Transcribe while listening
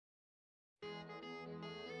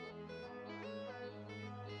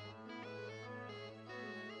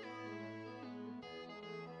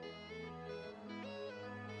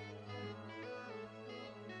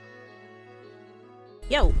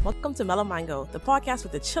Yo, welcome to MellowMango, the podcast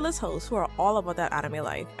with the chillest hosts who are all about that anime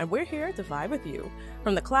life, and we're here to vibe with you.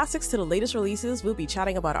 From the classics to the latest releases, we'll be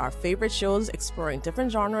chatting about our favorite shows, exploring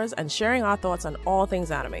different genres, and sharing our thoughts on all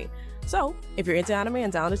things anime. So, if you're into anime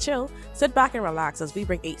and down to chill, sit back and relax as we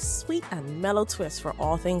bring a sweet and mellow twist for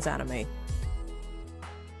all things anime.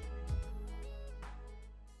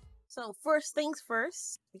 So, first things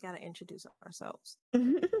first, we gotta introduce ourselves.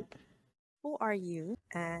 Who are you,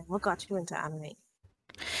 and what got you into anime?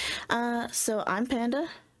 So I'm Panda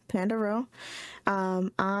Row.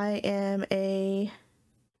 I am a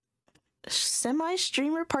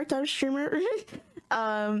semi-streamer, part-time streamer.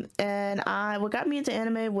 And what got me into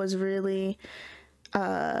anime was really,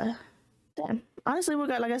 honestly,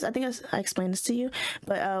 I think I explained this to you,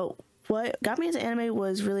 but what got me into anime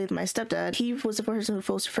was really my stepdad. He was the person who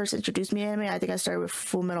first introduced me to anime. I think I started with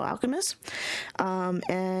Full Metal Alchemist.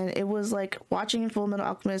 And it was like watching Full Metal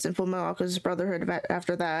Alchemist and Full Metal Alchemist Brotherhood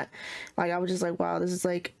after that. Like, I was just like, wow, this is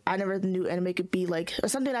like, I never knew anime could be like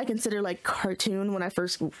something I consider like cartoon when I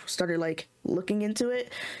first started like looking into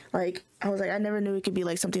it. Like, I was like, I never knew it could be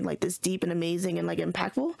like something like this deep and amazing and like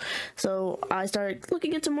impactful. So I started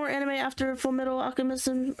looking into more anime after Full Metal Alchemist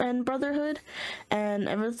and Brotherhood, and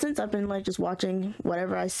ever since I've been like just watching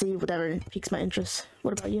whatever I see, whatever piques my interest.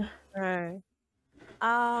 What about you? Right.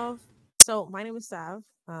 So my name is Sav,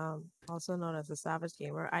 also known as the Savage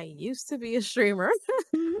Gamer. I used to be a streamer,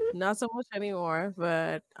 not so much anymore,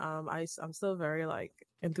 but I'm still very like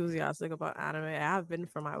enthusiastic about anime. I have been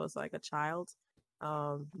from I was like a child.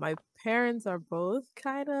 My parents are both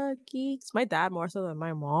kind of geeks. My dad more so than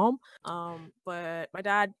my mom. But my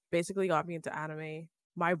dad basically got me into anime.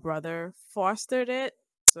 My brother fostered it.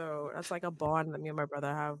 So that's like a bond that me and my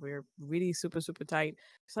brother have. We're really super, super tight.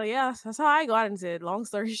 So yeah, that's how I got into it. Long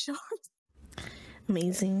story short.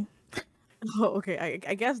 Amazing. Oh, okay.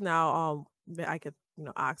 I guess now I could,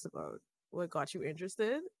 ask about what got you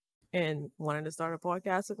interested in wanting to start a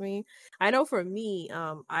podcast with me. I know for me,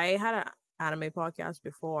 I had an anime podcast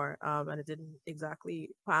before, and it didn't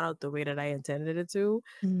exactly pan out the way that I intended it to.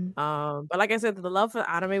 But like I said, the love for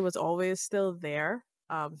anime was always still there,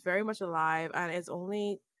 very much alive, and it's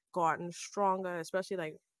only gotten stronger, especially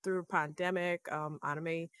like through pandemic.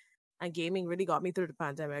 Anime and gaming really got me through the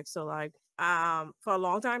pandemic. So like, for a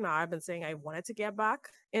long time now, I've been saying I wanted to get back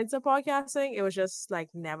into podcasting. It was just like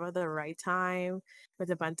never the right time with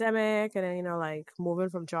the pandemic, and then like moving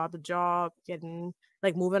from job to job, getting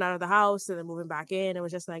like moving out of the house and then moving back in. It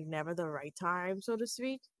was just like never the right time, so to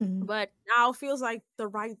speak. But now feels like the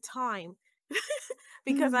right time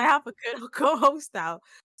because I have a good co-host now.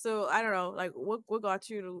 So I don't know, like what got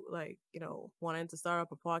you to like, wanting to start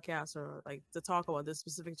up a podcast or like to talk about this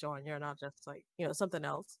specific genre, not just like, something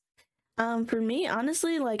else. For me,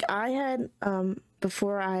 honestly, like I had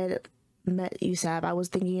before I had met you, Sab, I was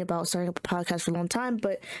thinking about starting up a podcast for a long time,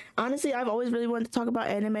 but honestly, I've always really wanted to talk about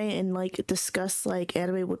anime and like discuss like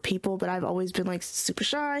anime with people, but I've always been like super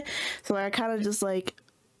shy. So like, I kind of just like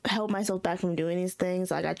held myself back from doing these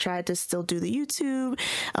things. Like I tried to still do the YouTube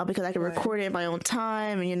because I could record it in my own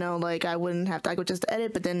time, and like I wouldn't have to, I could just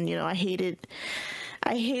edit, but then I hated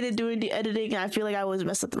doing the editing. I feel like I always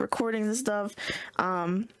messed up the recordings and stuff.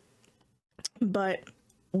 But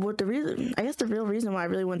the real reason why I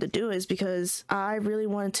really wanted to do it is because I really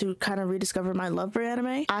wanted to kind of rediscover my love for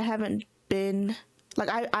anime. I haven't been like,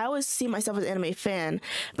 I always see myself as an anime fan,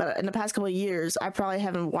 but in the past couple of years, I probably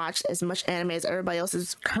haven't watched as much anime as everybody else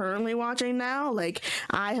is currently watching now. Like,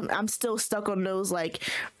 I'm still stuck on those, like,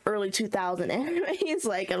 early 2000 animes.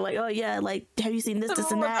 Like, I'm like, oh yeah, like, have you seen this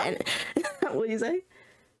and that? And what do you say?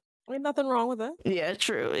 Ain't nothing wrong with it. Yeah,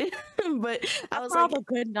 true. But I was like, all the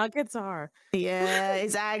good nuggets are. Yeah,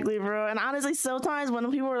 exactly, bro. And honestly, sometimes when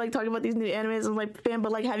people are like talking about these new animes, I'm like, fam,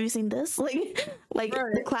 but like, have you seen this? Like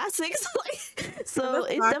the classics. Like, so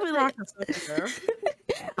it's definitely like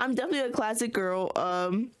I'm definitely a classic girl.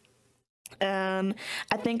 And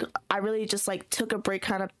I think I really just like took a break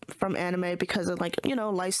kind of from anime because of like,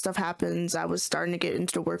 life stuff happens. I was starting to get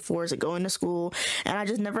into the workforce and going to school, and I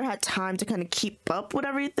just never had time to kind of keep up with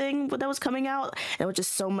everything that was coming out. And it was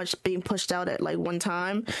just so much being pushed out at like one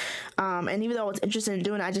time. And even though I was interested in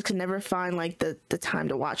doing it, I just could never find like the time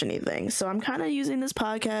to watch anything. So I'm kind of using this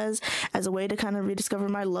podcast as a way to kind of rediscover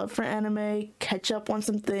my love for anime, catch up on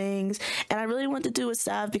some things. And I really want to do with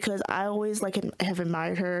Sav because I always like have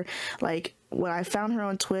admired her. Like, when I found her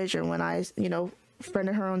on Twitch or when I,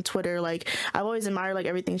 friended her on Twitter, like I've always admired like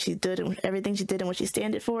everything she did and what she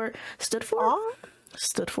stood for. And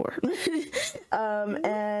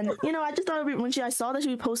I just thought when I saw that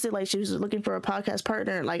she posted like she was looking for a podcast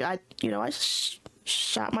partner, like I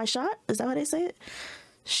shot my shot. Is that how they say it?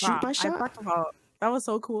 Shoot my shot. that was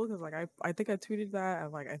so cool because like I think I tweeted that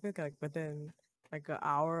and like I think like within like an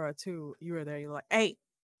hour or two you were there. You're like, hey.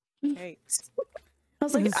 I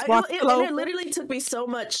was like, and it literally took me so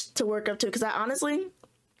much to work up to, because I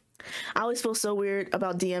always feel so weird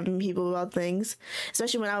about DMing people about things,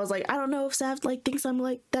 especially when I was like, I don't know if Sav like thinks I'm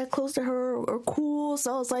like that close to her or cool.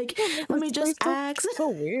 So I was like, let me just ask. So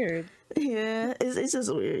weird. Yeah, it's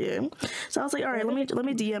just weird. Yeah. So I was like, all right, let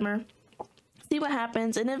me DM her, see what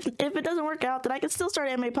happens, and if it doesn't work out, then I can still start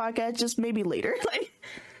an anime podcast, just maybe later. Like,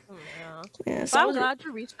 yeah. So I'm glad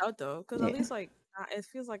you reached out though, because at least like it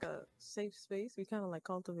feels like a safe space we kind of like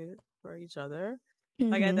cultivated for each other.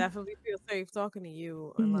 Like I definitely feel safe talking to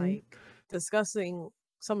you and like discussing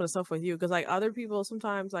some of the stuff with you, because like other people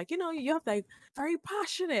sometimes like you have like very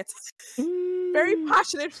passionate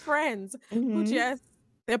friends who just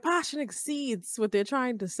their passion exceeds what they're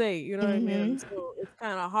trying to say, you know what I mean? So it's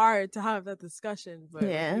kind of hard to have that discussion, but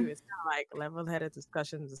with you it's kind of like level-headed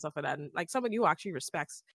discussions and stuff like that, and like someone you actually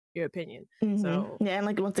respects your opinion. So yeah, and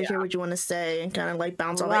like wants to hear what you want to say and kind of like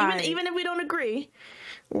bounce off, even if we don't agree,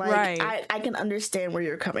 like I can understand where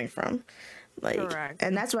you're coming from, like. Correct.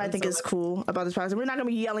 And that's what I think is cool about this podcast. We're not gonna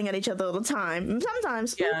be yelling at each other all the time.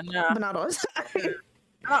 Sometimes, but not all the time.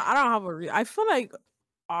 I don't have I feel like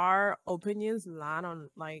our opinions land on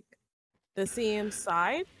like the same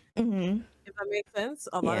side. If that makes sense.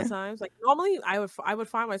 A lot of times, like normally I would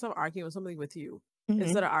find myself arguing with something with you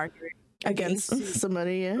instead of arguing against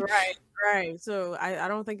somebody. Yeah. Right. So I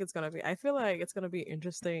don't think it's gonna be. I feel like it's gonna be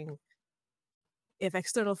interesting if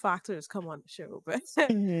external factors come on the show, but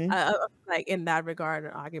like in that regard,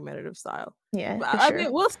 an argumentative style. Yeah, but I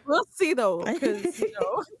mean, we'll see though, because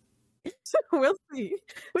we'll see.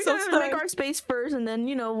 We're gonna make our space first, and then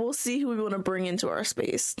we'll see who we want to bring into our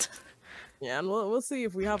space. Yeah, and we'll see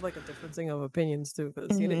if we have like a differencing of opinions too,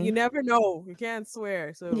 because you never know. You can't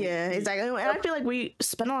swear. So yeah, exactly. And I feel like we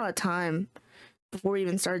spent a lot of time before we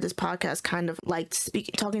even started this podcast, kind of like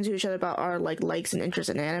talking to each other about our like likes and interests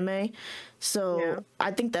in anime. So I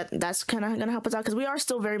think that's kind of gonna help us out, because we are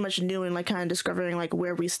still very much new and like kind of discovering like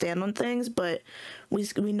where we stand on things, but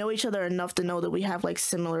we know each other enough to know that we have like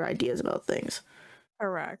similar ideas about things.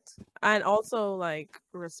 Correct. And also like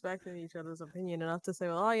respecting each other's opinion enough to say,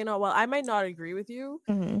 well, I might not agree with you,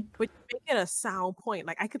 but you make it a sound point.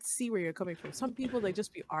 Like I could see where you're coming from. Some people, they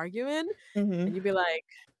just be arguing and you'd be like,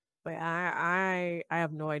 but I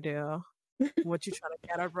have no idea what you're trying to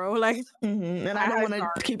get at, bro. Like, and I don't want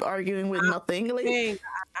to keep arguing with nothing. Like,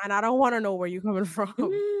 and I don't want to know where you're coming from.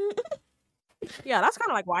 Yeah, that's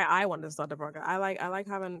kind of like why I wanted to start the program. I like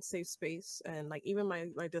having safe space, and like even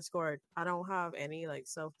my Discord, I don't have any like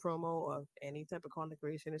self promo of any type of content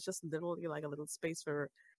creation. It's just literally like a little space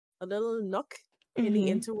for a little nook in the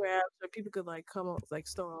interwebs where people could like come up, like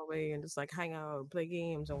store away and just like hang out, play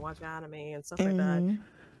games, and watch anime and stuff like that.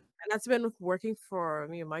 And that's been working for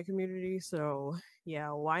me and my community. So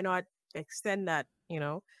yeah, why not extend that?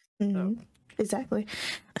 So. Exactly.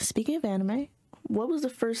 Speaking of anime, what was the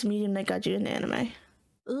first medium that got you into anime?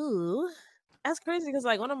 Ooh, that's crazy, because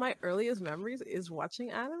like one of my earliest memories is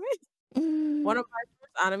watching anime. One of my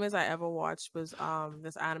first animes I ever watched was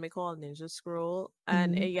this anime called Ninja Scroll,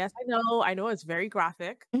 and yes, I know it's very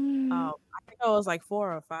graphic. I think I was like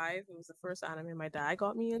 4 or 5. It was the first anime my dad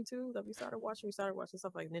got me into that we started watching. We started watching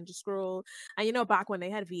stuff like Ninja Scroll, and back when they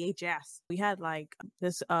had VHS, we had like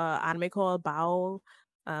this anime called Bao,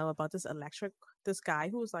 about this guy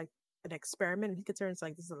who was like an experiment, and he could turn into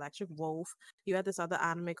like this electric wolf. You had this other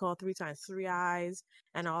anime called 3x3 Eyes,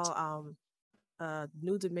 and all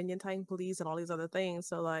New Dominion Titan Police and all these other things.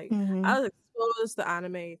 So like I was exposed to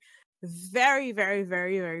anime very, very,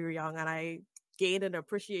 very, very young, and I gained an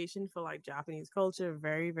appreciation for like Japanese culture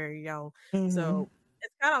very, very young. So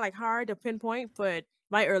it's kind of like hard to pinpoint, but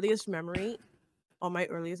my earliest memory or my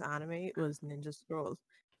earliest anime was Ninja Scrolls,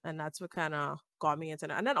 and that's what kind of got me into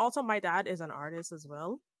that. And then also my dad is an artist as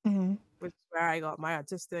well, which is where I got my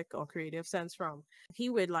artistic or creative sense from. He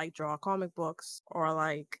would like draw comic books or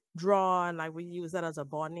like draw, and like we use that as a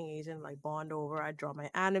bonding agent, like bond over. I draw my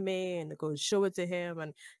anime and go show it to him,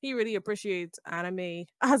 and he really appreciates anime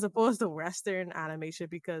as opposed to Western animation,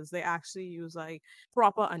 because they actually use like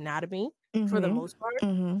proper anatomy for the most part.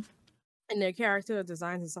 And their character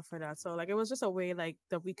designs and stuff like that. So like it was just a way like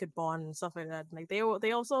that we could bond and stuff like that. Like they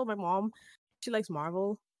also, my mom, she likes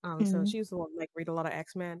Marvel. So she used to like read a lot of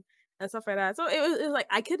X-Men and stuff like that. So it was like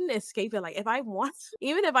I couldn't escape it. Like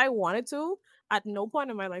even if I wanted to, at no point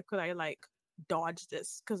in my life could I like dodge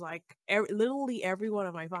this, because like literally everyone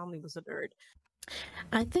in my family was a nerd.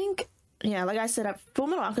 I think, yeah, like I said,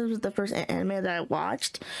 Fullmetal Alchemist was the first anime that I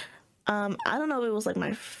watched. I don't know if it was like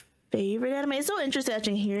my favorite anime. It's so interesting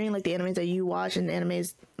actually hearing like the animes that you watch and the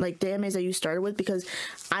animes that you started with, because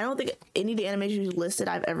I don't think any of the animes you listed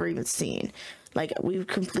I've ever even seen. Like, we've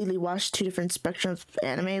completely watched two different spectrums of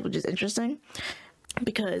anime, which is interesting,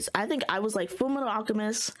 because I think I was like Full Metal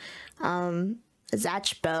Alchemist,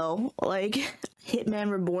 Zatch Bell, like Hitman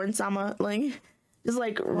Reborn Sama, like just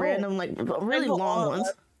like random like really long ones.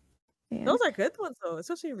 Yeah. Those are good ones though,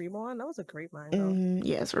 especially Reborn. That was a great manga.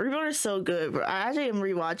 Yes, Reborn is so good, bro. I actually am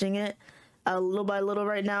rewatching it little by little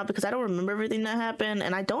right now because I don't remember everything that happened,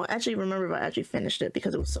 and I don't actually remember if I actually finished it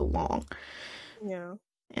because it was so long.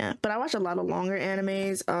 Yeah, but I watch a lot of longer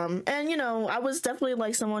animes. And you know, I was definitely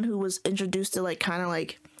like someone who was introduced to like kind of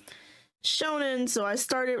like shonen, so I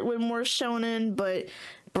started with more shonen, but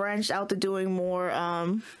branched out to doing more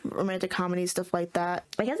romantic comedy stuff like that.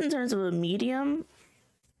 I guess in terms of a medium,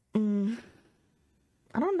 I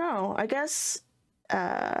don't know. I guess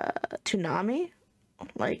Toonami,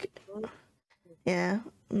 like, yeah,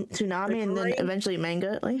 Toonami, and then eventually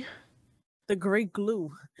manga, like the great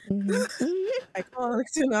glue. I call it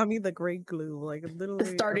Toonami the great glue, like literally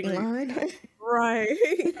the starting line. Right.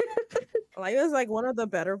 Like, it was like one of the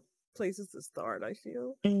better places to start, I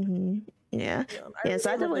feel. Yeah. So I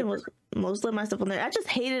definitely was most of my stuff on there. I just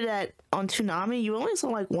hated that on Toonami you only saw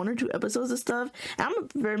like 1 or 2 episodes of stuff, and I'm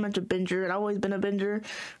very much a binger, and I've always been a binger,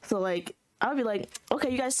 so like I would be like, okay,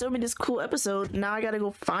 you guys showed me this cool episode, now I gotta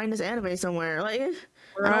go find this anime somewhere, like I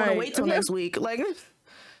don't want to wait till next week, like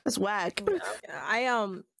that's whack.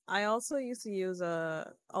 I also used to use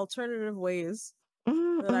alternative ways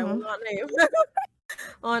that I will not name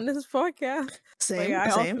on this podcast. Same. I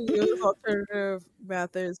also use alternative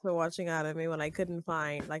methods for watching anime when I couldn't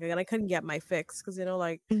find, like, I couldn't get my fix, because you know,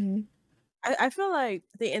 like, I feel like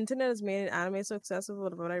the internet has made anime so accessible,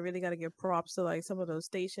 but I really got to give props to like some of those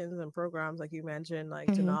stations and programs like you mentioned, like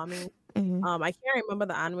Toonami. I can't remember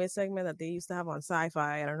the anime segment that they used to have on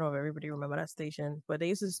Sci-Fi. I don't know if everybody remember that station, but they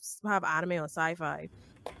used to have anime on Sci-Fi.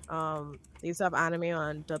 They used to have anime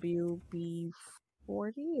on WB40.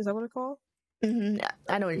 Is that what it's called? I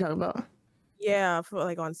know what you're talking about. Yeah, for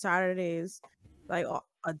like on Saturdays, like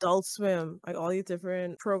Adult Swim, like all these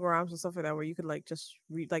different programs and stuff like that, where you could like just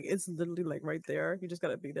read, like it's literally like right there. You just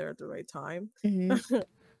gotta be there at the right time.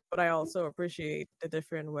 But I also appreciate the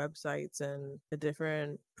different websites and the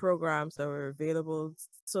different programs that were available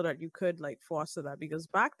so that you could like foster that, because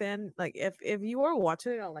back then, like if you were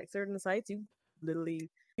watching it on like certain sites, you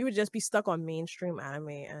would just be stuck on mainstream anime,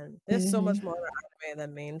 and there's so much more anime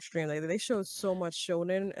than mainstream. Like they showed so much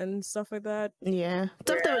shonen and stuff like that. Yeah,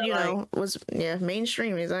 stuff that you know was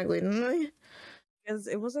mainstream, exactly. Because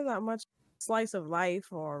it wasn't that much slice of life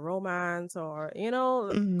or romance or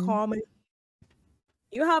comedy.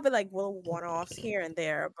 You have it like little one-offs here and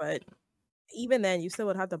there, but even then, you still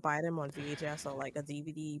would have to buy them on VHS or like a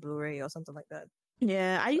DVD, Blu-ray, or something like that.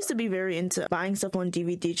 Yeah, I used to be very into buying stuff on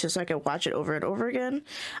DVD just so I could watch it over and over again.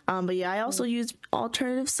 But yeah, I also use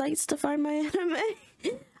alternative sites to find my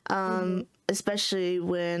anime. Especially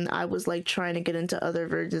when I was like trying to get into other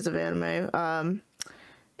versions of anime. And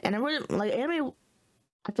I wouldn't like anime.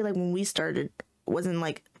 I feel like when we started, wasn't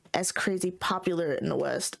like as crazy popular in the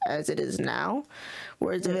West as it is now,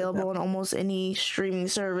 where it's available on almost any streaming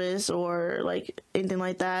service or like anything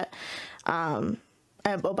like that.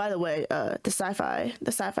 And oh, by the way, the sci-fi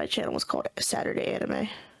channel was called Saturday Anime.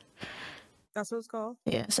 That's what it's called?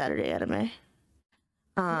 Yeah, Saturday Anime.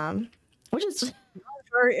 Which is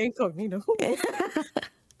very incognito.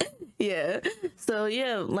 Yeah. So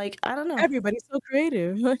yeah, like I don't know. Everybody's so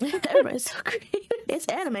creative. Everybody's so creative. It's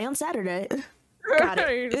anime on Saturday. Got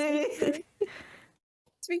it.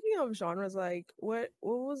 Speaking of genres, like what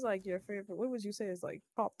was like your favorite? What would you say is like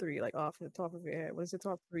top 3, like off the top of your head? What is your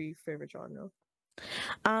top 3 favorite genre?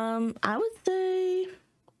 I would say,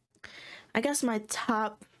 I guess my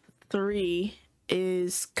top 3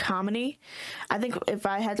 is comedy. I think if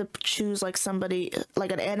I had to choose like somebody,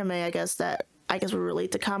 like an anime, I guess would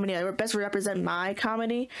relate to comedy, or best represent my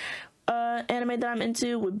comedy anime that I'm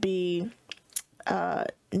into would be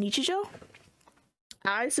Nichijou.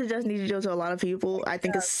 I suggest Nichijou to a lot of people. I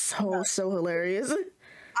think it's so hilarious.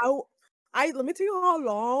 Let me tell you how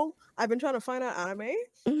long I've been trying to find an anime.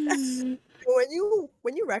 When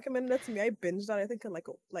you recommended it to me, I binged that I think in like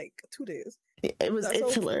 2 days.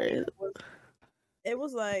 It's hilarious. It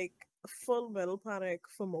was like Full Metal Panic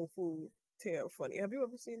for Mofu tail funny. Have you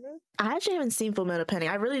ever seen that? I actually haven't seen Full Metal Panic.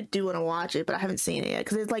 I really do want to watch it, but I haven't seen it yet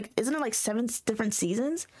because it's like, isn't it like 7 different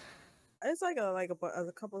seasons? It's like a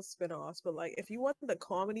couple of spin-offs, but like if you want the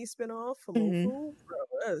comedy spin-off for Mofu, bro,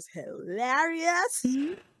 that is hilarious.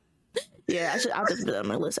 Yeah, I'll just put it on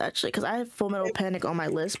my list actually, because I have Full Metal Panic on my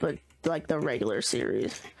list, but like the regular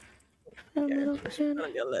series. Mellow Panda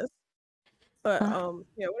on your list. But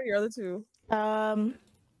yeah, what are your other two?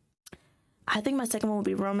 I think my second one would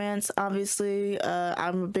be romance. Obviously,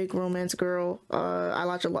 I'm a big romance girl. I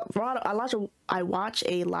watch a lot. I watch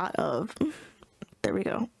a lot of. There we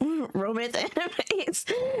go. Romance animes.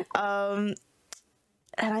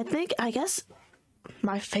 And I guess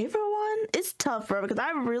my favorite one. It's tough, bro, because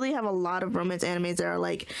I really have a lot of romance animes that are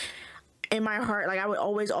like in my heart. Like I would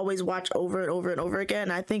always watch over and over and over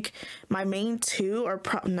again. I think my main two are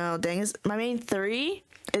my main three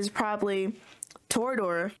is probably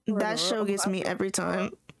Toradora. That show gets me every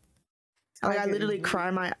time. Like I literally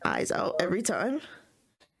cry my eyes out every time.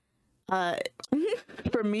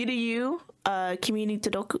 From Me to You, Kimi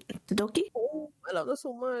Todoki. Oh, I love that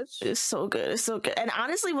so much. It's so good. It's so good. And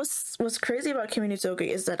honestly, what's crazy about Kimi Todoki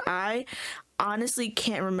is that I honestly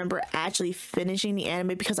can't remember actually finishing the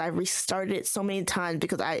anime because I restarted it so many times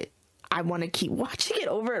because I want to keep watching it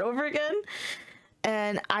over and over again.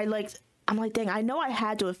 And I'm like, dang, I know I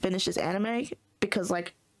had to have finished this anime because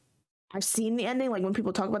like I've seen the ending. Like when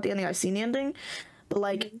people talk about the ending, I've seen the ending. But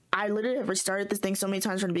like I literally have restarted this thing so many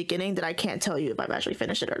times from the beginning that I can't tell you if I've actually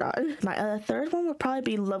finished it or not. My third one would probably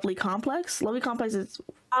be Lovely Complex. Lovely Complex is.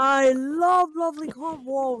 I love Lovely Complex.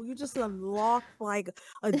 Whoa, you just unlocked like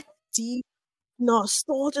a deep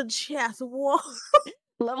nostalgia chest. Whoa.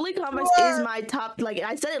 Lovely Complex is my top. Like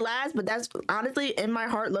I said it last, but that's honestly in my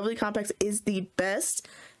heart. Lovely Complex is the best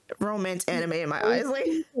romance anime in my eyes. Like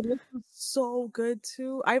this is so good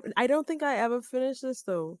too. I don't think I ever finished this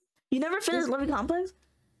though. You never finished Lovely Complex?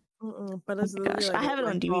 But it's gosh, like I have it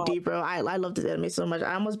on DVD, bro. I love this anime so much.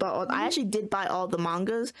 I almost bought all. I actually did buy all the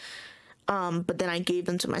mangas, but then I gave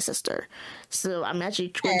them to my sister. So I'm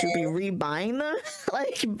actually going to be rebuying them.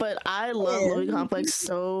 But I love Lovely Complex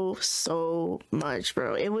so much,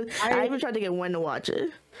 bro. I even tried to get when to watch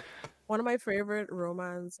it. One of my favorite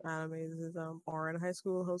romance animes is Orange High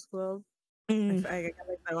School Host Club. I like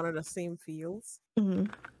one of the same feels.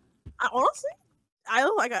 I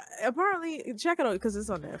like apparently check it out because it's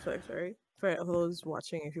on Netflix, right? For those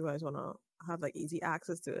watching, if you guys want to have like easy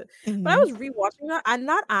access to it. But I was rewatching that, and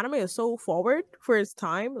that anime is so forward for its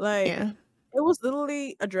time. Like it was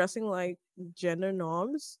literally addressing like gender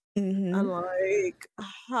norms and like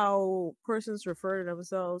how persons refer to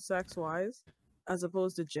themselves sex wise as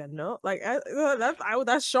opposed to gender. Like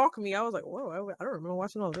that shocked me. I was like, whoa, I don't remember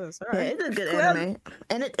watching all this. All right. Yeah, it's a good anime,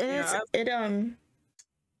 and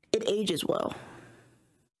it ages well.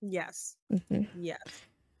 Yes. Yes.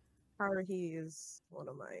 Haruhi is one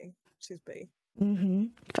of my. She's big.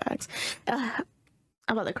 Facts. I'm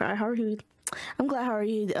about to cry. Haruhi. I'm glad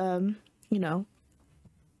Haruhi. You know.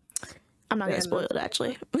 I'm not gonna spoil it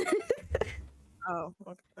actually. Oh,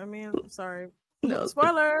 okay. I mean, sorry. No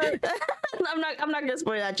spoiler. I'm not gonna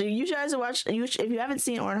spoil it actually. You guys watch. If you haven't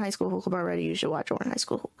seen Orange High School Hook Club already, you should watch Orange High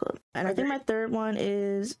School Hook Club. And I think my third one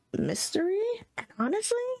is Mystery. And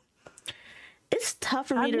honestly, it's tough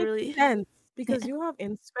for me to really sense because you have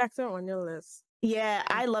Inspector on your list. Yeah,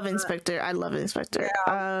 I love Inspector. I love Inspector. Yeah,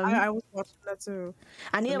 I was watching that too.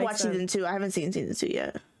 I need to watch season 2. I haven't seen season 2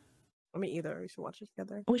 yet. Me either. We should watch it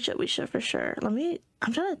together. We should for sure.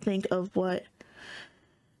 I'm trying to think of what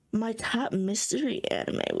my top mystery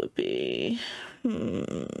anime would be.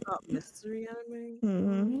 Top mystery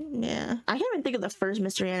anime? Yeah. I can't even think of the first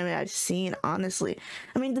mystery anime I've seen, honestly.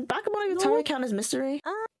 I mean, did Bakemonogatari count as mystery?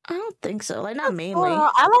 I don't think so. Like, not mainly.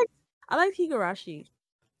 I like Higurashi.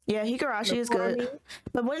 Yeah, Higurashi is good.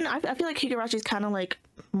 But I feel like Higurashi is kind of like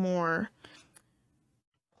more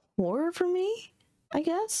horror for me, I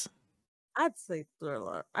guess. I'd say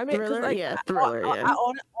thriller. I mean, thriller, like, thriller.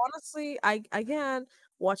 Honestly, I can't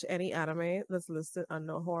watch any anime that's listed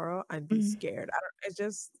under horror and be scared.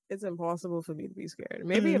 It's impossible for me to be scared.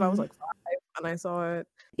 Maybe if I was like 5 and I saw it,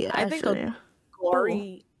 yeah, I think a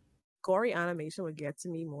gory animation would get to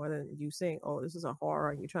me more than you saying, "Oh, this is a horror,"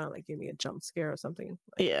 and you're trying to like give me a jump scare or something.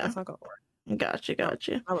 Like, yeah, that's not gonna work. Gotcha.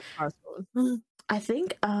 I'm a person. I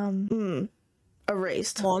think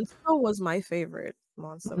Erased. Monster was my favorite.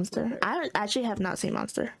 Monster. I actually have not seen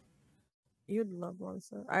Monster. You'd love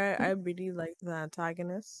Monster. I really like the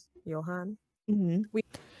antagonist, Johan. We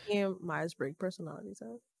became Myers-Briggs personalities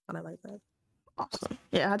out, and I like that. Awesome.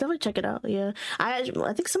 Yeah, I'll definitely check it out. Yeah, I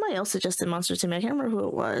think somebody else suggested Monster to me. I can't remember who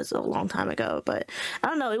it was a long time ago, but I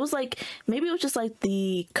don't know. It was like maybe it was just like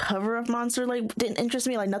the cover of Monster like didn't interest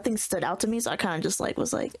me. Like nothing stood out to me, so I kind of just like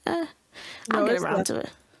was like, I'll get around to it.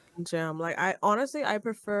 Jam. Like I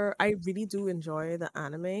really do enjoy the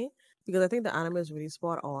anime because I think the anime is really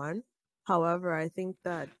spot on. However, I think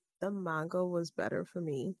that the manga was better for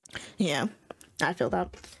me. Yeah, I feel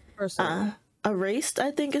that. Personally. Erased,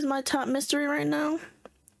 I think, is my top mystery right now.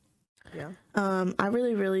 Yeah. I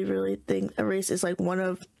really, really, really think Erase is like one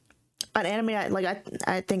of an anime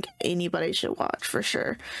I think anybody should watch for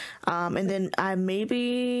sure. And then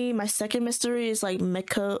maybe my second mystery is like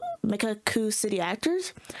Mekaku City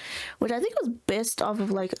Actors, which I think was based off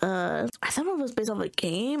of like I thought it was based off a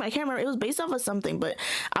game. I can't remember. It was based off of something, but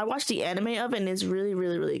I watched the anime of it and it's really,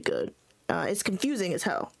 really, really good. It's confusing as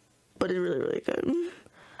hell, but it's really, really good.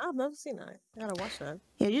 I've never seen that. I gotta watch that.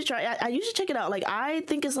 Yeah, you try. I usually check it out. Like I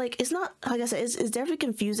think it's not like I said. It's definitely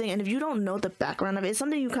confusing, and if you don't know the background of it, it's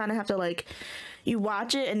something you kind of have to like. You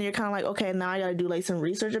watch it and you're kind of like, okay, now I gotta do like some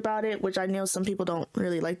research about it, which I know some people don't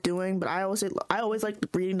really like doing. But I always like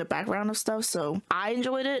reading the background of stuff, so I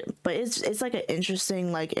enjoyed it. But it's like an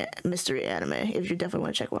interesting like mystery anime. If you definitely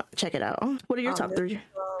want to check it out. What are your top three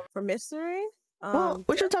for mystery? Well,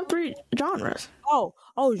 what's your top three genres? Oh,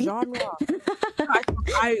 genre.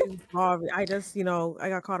 I just I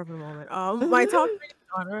got caught up in a moment. My top three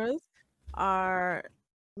genres are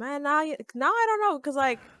now I don't know because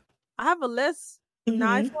like I have a list.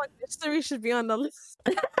 Now I feel like mystery should be on the list.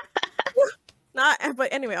 Not,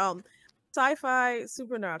 but anyway, sci-fi,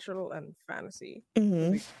 supernatural, and fantasy.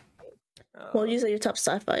 What do you say your top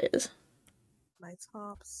sci-fi is? My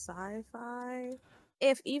top sci-fi.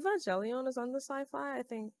 If Evangelion is on the sci-fi, I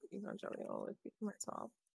think Evangelion would be my top.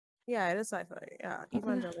 Yeah, it is sci-fi. Yeah,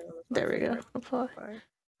 Evangelion is my there we go. Sci-fi.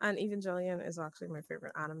 And Evangelion is actually my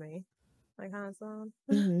favorite anime. Like hands down.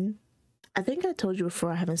 I think I told you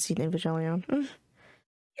before I haven't seen Evangelion.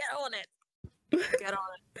 Get on it. Get on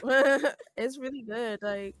it. It's really good.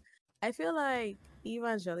 Like I feel like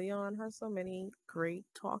Evangelion has so many great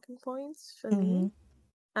talking points for me.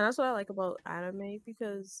 And that's what I like about anime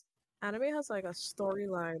because anime has like a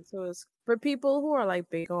storyline. So it's for people who are like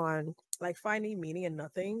big on like finding meaning in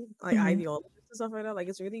nothing, like ideologies and stuff like that. Like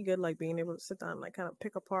it's really good like being able to sit down and like kind of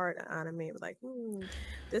pick apart an anime like,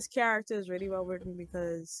 this character is really well written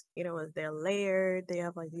because, they're layered, they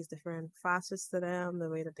have like these different facets to them. The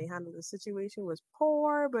way that they handled the situation was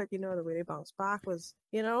poor, but the way they bounced back was,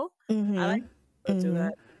 I like to do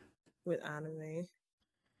that with anime.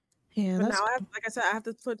 Yeah, but now like I said, I have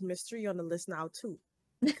to put mystery on the list now too,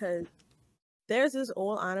 because there's this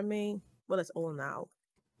old anime. Well, it's old now,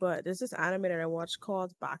 but there's this anime that I watched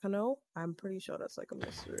called Bakano. I'm pretty sure that's like a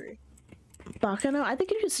mystery. Bakano? I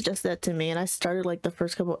think you should suggest that to me, and I started like the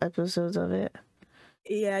first couple episodes of it.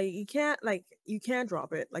 Yeah, you can't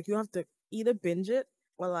drop it. Like you have to either binge it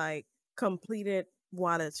or like complete it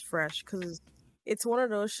while it's fresh, because it's one of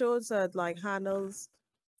those shows that like handles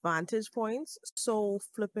vantage points so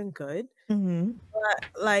flipping good. But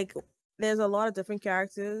like there's a lot of different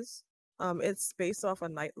characters. It's based off a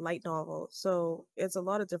light novel, so it's a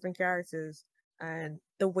lot of different characters, and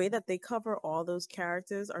the way that they cover all those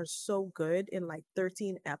characters are so good in like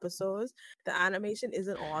 13 episodes. The animation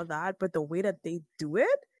isn't all that, but the way that they do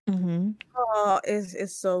it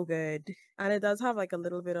is so good. And it does have like a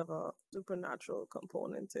little bit of a supernatural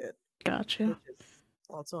component to it. Gotcha. Which is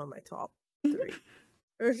also on my top 3.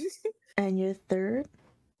 And your third?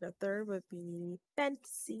 The third would be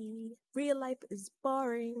fantasy. Real life is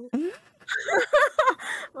boring.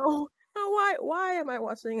 Why am I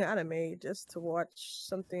watching anime just to watch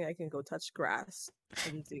something I can go touch grass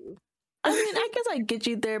and do? I mean, I guess I get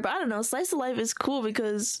you there, but I don't know. Slice of life is cool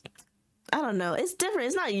because I don't know. It's different.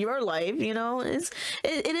 It's not your life,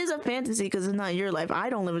 it is a fantasy because it's not your life. I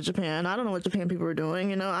don't live in Japan. I don't know what Japan people are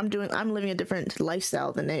doing. I'm living a different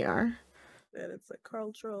lifestyle than they are. And it's a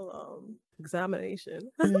cultural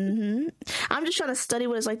examination. I'm just trying to study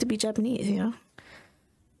what it's like to be Japanese. Yeah,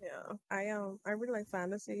 I really like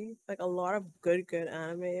fantasy. Like a lot of good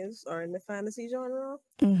animes are in the fantasy genre.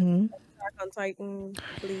 Attack on Titan,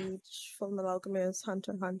 Bleach, Fullmetal Alchemist,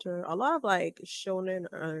 Hunter x Hunter. A lot of like shonen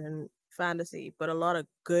are in fantasy, but a lot of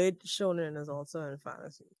good shonen is also in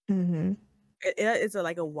fantasy. It's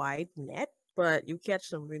like a wide net, but you catch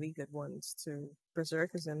some really good ones too.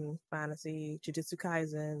 Berserk is in fantasy. Jujutsu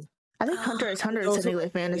Kaisen. I think Hunter x Hunter is technically a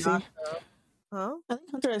fantasy. Huh? I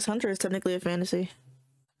think Hunter x Hunter is technically a fantasy.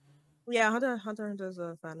 Yeah, Hunter x Hunter is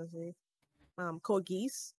a fantasy. Code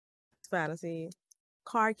Geass, fantasy.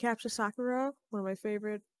 Card Capture Sakura, one of my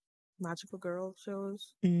favorite magical girl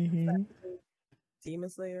shows. Demon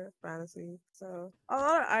Slayer, fantasy. So a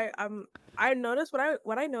lot of I noticed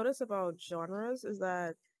what I notice about genres is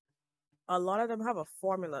that a lot of them have a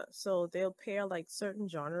formula. So they'll pair like certain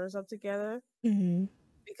genres up together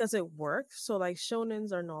because it works. So like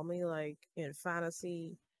shonens are normally like in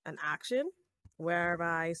fantasy and action,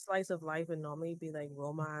 whereby slice of life would normally be like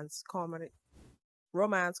romance, comedy,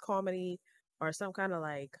 or some kind of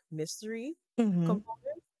like mystery component.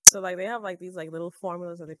 So like they have like these like little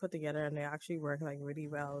formulas that they put together and they actually work like really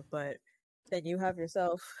well. But then you have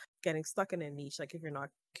yourself getting stuck in a niche, like if you're not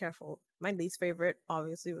careful. My least favorite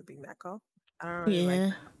obviously would be Mecha. I don't really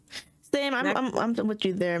like Same. I'm with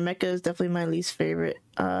you there. Mecha is definitely my least favorite.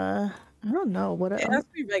 I don't know what it has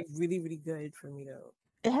to be like really, really good for me though.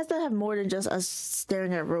 It has to have more than just us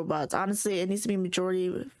staring at robots. Honestly, it needs to be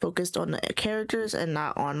majority focused on the characters and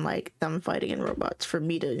not on like them fighting in robots for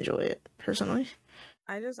me to enjoy it personally.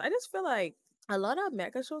 I just feel like a lot of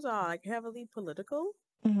mecha shows are like heavily political,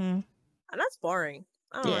 and that's boring.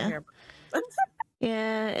 I don't want to hear about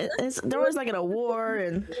yeah, there was like a war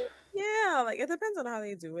and yeah, like it depends on how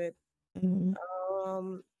they do it.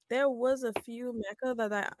 There was a few mecha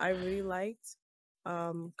that I really liked.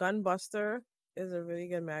 Gunbuster is a really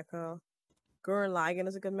good mecha. Gurren Lagann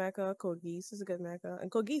is a good mecha. Code Geass is a good mecha,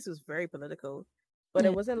 and Code Geass was very political, but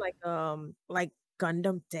it wasn't like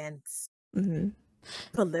Gundam dense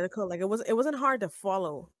political. Like it wasn't hard to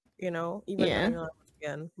follow. You know, even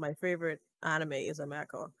again, my favorite anime is a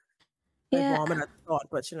mecha. Like vomit at the thought,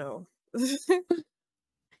 but you know,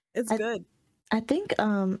 it's good. I think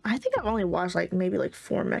I've only watched like maybe like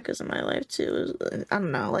 4 mechas in my life too. I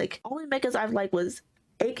don't know, like only mechas I've liked was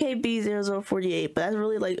AKB0048, but that's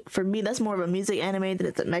really like for me that's more of a music anime than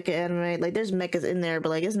it's a mecha anime. Like there's mechas in there, but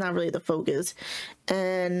like it's not really the focus.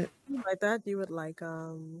 And like that, you would like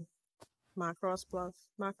Macross Plus.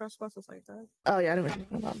 Macross Plus is like that. Oh yeah, I didn't even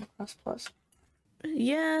think about Macross Plus.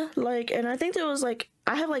 Yeah, like, and I think there was like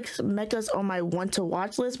I have like mechas on my want to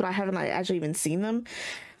watch list, but I haven't like actually even seen them.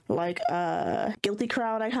 Like Guilty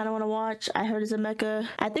Crowd I kind of want to watch. I heard it's a mecha.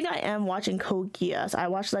 I think I am watching Code Geass. I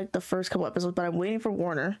watched like the first couple episodes, but I'm waiting for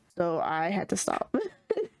Warner, so I had to stop.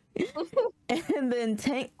 And then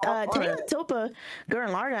Tank Topa Gurren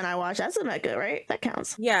Lagann I watched. That's a mecha, right? That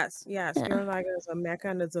counts. Yes. Gurren Lagann is a mecha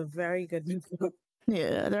and it's a very good mecha.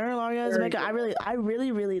 Yeah, Gurren Lagann is a mecha. I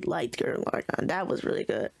really liked Gurren Lagann. That was really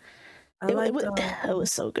good. It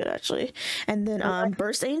was so good actually. And then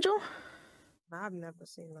Burst Angel. I've never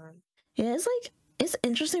seen that. Yeah, it's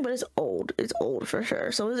interesting, but it's old. It's old for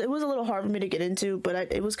sure. So it was a little hard for me to get into, but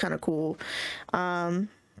it was kind of cool.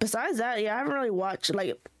 Besides that, yeah, I haven't really watched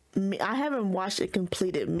I haven't watched a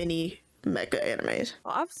completed mini mecha animes.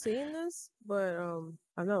 Oh, I've seen this, but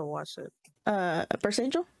I've never watched it. Burst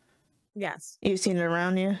Angel? Yes. You've seen it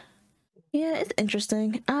around, yeah. Yeah, it's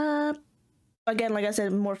interesting. Again, like I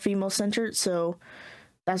said, more female centered, so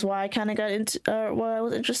that's why I kind of got into why I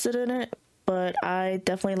was interested in it. But I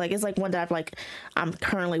definitely it's like one that I'm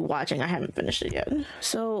currently watching. I haven't finished it yet.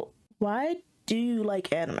 So why do you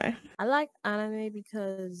like anime? I like anime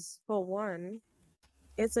because for one,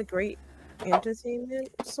 it's a great entertainment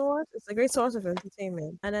source. It's a great source of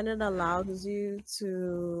entertainment, and then it allows you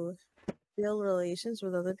to build relations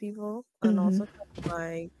with other people, and also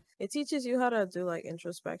like it teaches you how to do like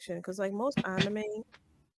introspection. Because like most anime,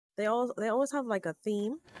 they always have like a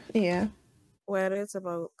theme. Yeah. Whether it's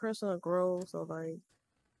about personal growth or like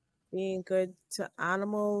being good to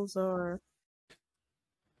animals or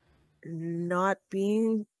not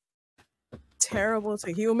being terrible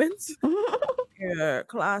to humans, your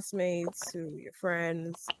classmates, to your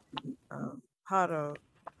friends, how to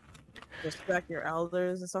respect your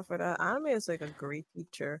elders and stuff like that. Anime is like a great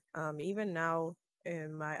teacher. Even now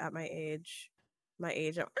at my age,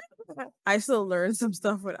 I still learn some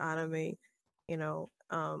stuff with anime, you know.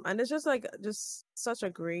 And it's just such a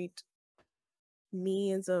great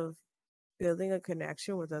means of building a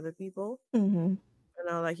connection with other people. You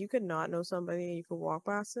know, like you could not know somebody and you could walk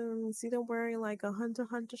past them and see them wearing like a Hunter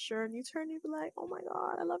shirt, and you turn and you be like, "Oh my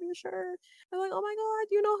god, I love your shirt." They're like, "Oh my god,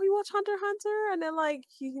 you know you watch Hunter x Hunter?" And then like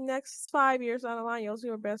next 5 years down the line, you also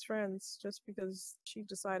are best friends just because she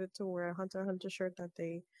decided to wear a Hunter x Hunter shirt that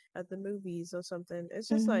day at the movies or something. It's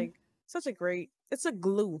just like such a great. It's a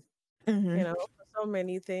glue. You know, for so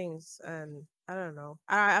many things, and I don't know.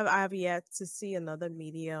 I have yet to see another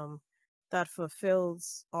medium that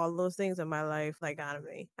fulfills all those things in my life like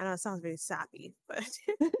anime. I know it sounds very sappy, but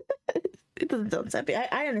it doesn't sound sappy.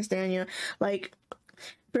 I understand you. Like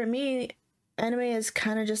for me, anime is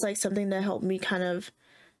kind of just like something that helped me kind of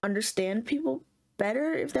understand people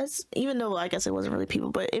better. If that's even though I guess it wasn't really people,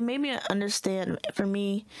 but it made me understand for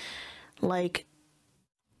me like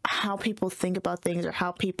how people think about things or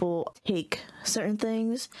how people take certain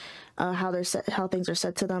things, how things are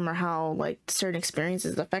said to them, or how like certain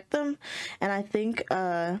experiences affect them. And I think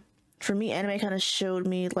for me, anime kind of showed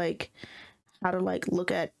me like how to like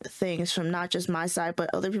look at things from not just my side but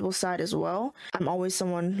other people's side as well. I'm always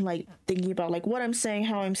someone like thinking about like what I'm saying,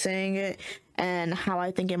 how I'm saying it, and how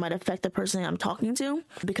I think it might affect the person I'm talking to,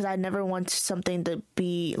 because I never want something to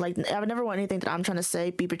be like, I would never want anything that I'm trying to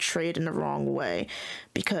say be betrayed in the wrong way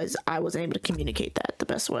because I wasn't able to communicate that the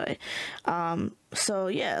best way. So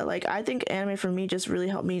yeah, like I think anime for me just really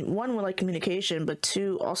helped me, one, with like communication, but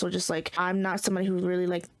two, also just like I'm not somebody who really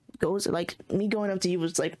like goes, like me going up to you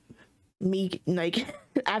was like me like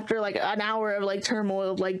after like an hour of like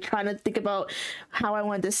turmoil of like trying to think about how I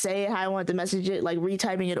wanted to say it, how I wanted to message it, like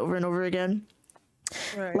retyping it over and over again.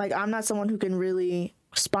 Right. Like I'm not someone who can really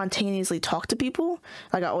spontaneously talk to people.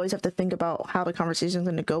 Like I always have to think about how the conversation is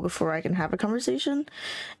going to go before I can have a conversation.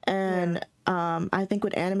 And I think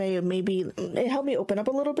with anime, maybe it helped me open up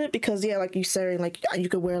a little bit because like you said, like you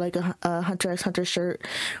could wear like a Hunter x Hunter shirt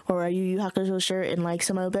or a Yu Yu Hakusho shirt, and like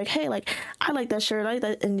someone would be like, hey, like I like that shirt, I like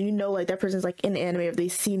that, and like that person's like in the anime if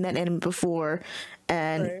they've seen that anime before,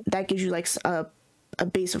 and that gives you like a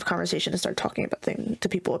base of conversation to start talking about things to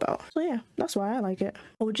people about. So yeah, that's why I like it.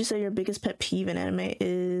 What would you say your biggest pet peeve in anime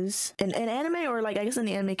is? In anime, or like I guess in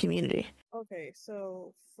the anime community? Okay,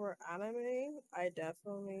 so for anime, I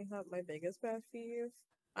definitely have my biggest pet peeve.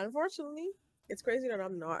 Unfortunately, it's crazy that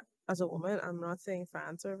I'm not, as a woman, I'm not saying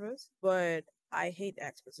fan service, but I hate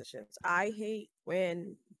expositions. I hate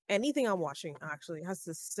when anything I'm watching actually has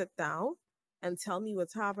to sit down and tell me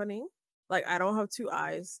what's happening. Like I don't have two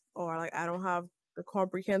eyes, or like I don't have the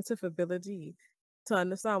comprehensive ability to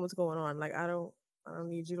understand what's going on. Like I don't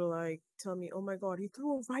need you to like tell me, oh my god, he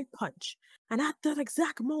threw a right punch, and at that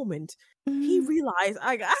exact moment, he realized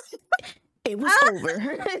I got it was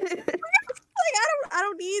over. Like I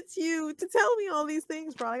don't need you to tell me all these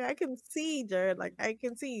things, bro. Like I can see, Jared. Like I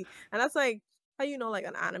can see, and that's like how you know like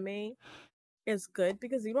an anime is good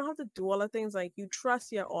because you don't have to do all the things. Like you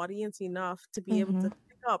trust your audience enough to be able to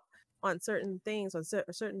pick up on certain things, on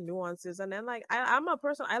certain nuances. And then like I'm a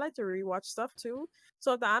person, I like to rewatch stuff too.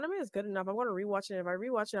 So if the anime is good enough, I'm going to rewatch it. If I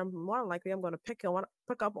rewatch it, I'm more likely I'm going to pick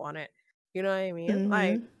up on it. You know what I mean?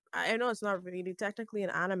 Like I know it's not really technically an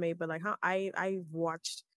anime, but like how I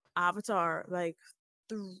watched Avatar like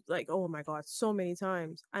oh my god, so many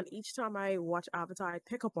times, and each time I watch Avatar I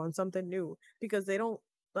pick up on something new because they don't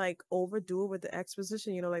like overdo it with the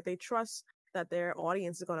exposition. You know, like they trust that their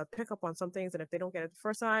audience is going to pick up on some things, and if they don't get it the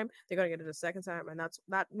first time, they're going to get it the second time, and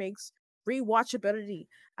that makes rewatchability.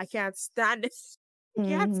 I can't stand it.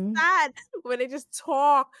 Can't stand when they just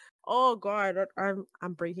talk. Oh god,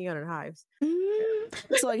 I'm breaking out in hives.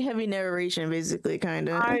 It's like heavy narration, basically, kind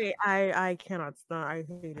of. I cannot stand. I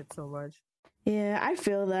hate it so much. Yeah, I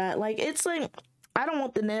feel that. Like it's like I don't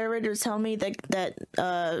want the narrator to tell me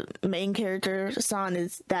that main character San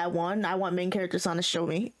is that one. I want main character San to show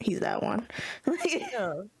me he's that one.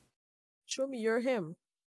 Yeah. Show me you're him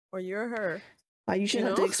or you're her. You shouldn't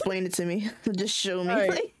have to explain it to me. Just show me.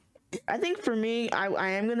 Right. I think for me,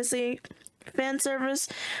 I am gonna say fan service,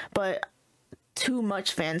 but too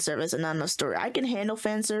much fan service and not enough story. I can handle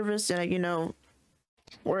fan service, and like, you know,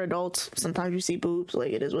 we're adults. Sometimes you see boobs,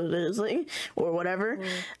 like it is what it is, like, or whatever.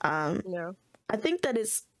 Yeah. I think that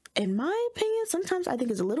it's, in my opinion, sometimes I think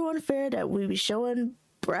it's a little unfair that we be showing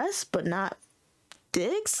breasts but not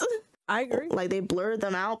dicks. I agree. Like they blur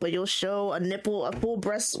them out, but you'll show a full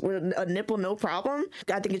breast with a nipple, no problem.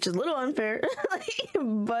 I think it's just a little unfair.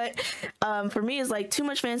 But for me, it's like too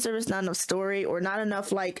much fan service, not enough story, or not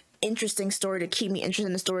enough like interesting story to keep me interested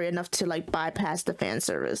in the story enough to like bypass the fan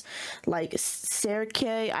service. Like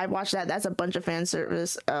Serkei, I watched that. That's a bunch of fan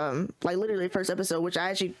service. Like literally first episode, which I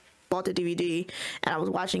actually bought the DVD and I was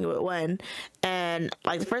watching it with Wen, and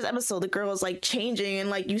like the first episode the girl was like changing and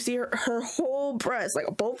like you see her whole breast, like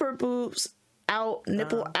both her boobs out,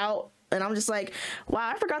 nipple out, and I'm just like, wow,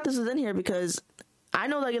 I forgot this was in here, because I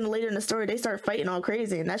know like later in the story they start fighting all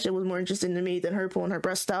crazy, and that shit was more interesting to me than her pulling her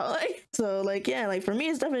breast out. Like, so like yeah, like for me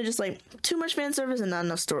it's definitely just like too much fan service and not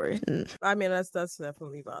enough story. I mean that's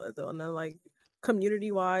definitely valid though. And then like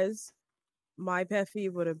community wise, my pet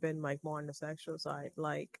peeve would have been like more on the sexual side,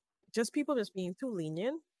 like just people just being too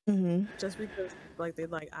lenient, just because like they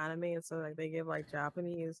like anime, and so like they give like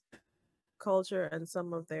Japanese culture and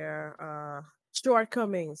some of their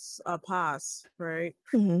shortcomings a pass, right?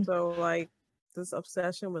 So like this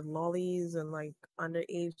obsession with lollies and like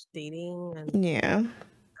underage dating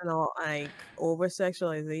and all like over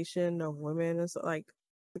sexualization of women, and so like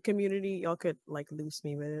the community, y'all could like loose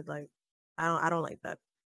me with it. Like I don't like that.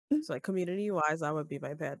 So like community wise, that would be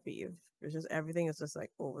my pet peeve. It's just everything is just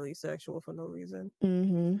like overly sexual for no reason.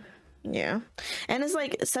 Yeah, and it's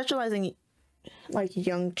like sexualizing like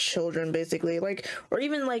young children basically, like, or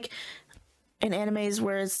even like in animes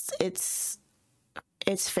where it's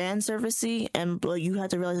it's fan servicey, and you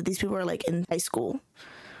have to realize that these people are like in high school.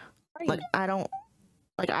 Right. Like I don't.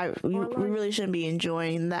 Like we really shouldn't be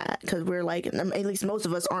enjoying that, because we're like, at least most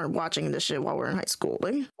of us aren't watching this shit while we're in high school.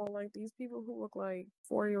 Like these people who look like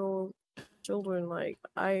 4-year-old children. Like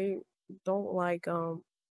I don't like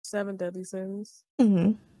 7 Deadly Sins.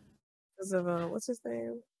 Mm-hmm. Because of what's his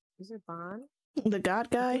name? Is it Bond? The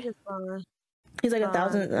God guy. I think it's Bond. He's like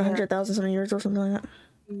 100,000 something years or something like that.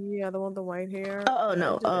 Yeah, the one with the white hair. Oh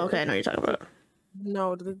no. Oh, okay, I know what you're talking about.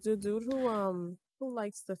 No, the dude who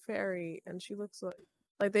likes the fairy, and she looks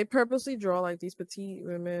like they purposely draw like these petite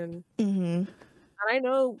women. Mm-hmm. And I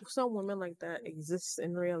know some women like that exist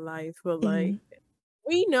in real life, but like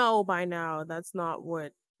we know by now that's not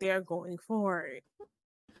what they're going for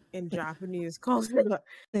in Japanese culture.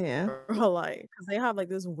 Yeah. Or like, because they have like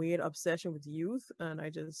this weird obsession with youth, and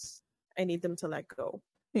I need them to let go.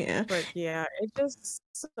 Yeah. But yeah, it's just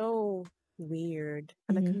so weird.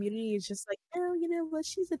 And the community is just like, oh, you know what?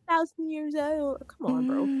 She's 1,000 years old. Come on,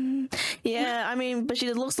 bro. Yeah, I mean, but she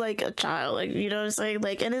just looks like a child. Like, you know what I'm saying?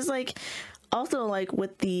 Like, and it's like, also like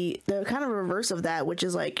with the kind of reverse of that, which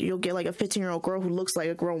is like you'll get like a 15-year-old girl who looks like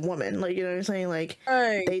a grown woman. Like, you know what I'm saying? Like,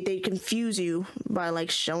 they confuse you by like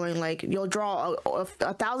showing, like, you'll draw a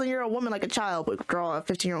 1,000-year-old woman like a child, but draw a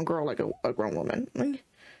 15-year-old girl like a grown woman.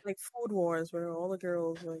 Like Food Wars, where all the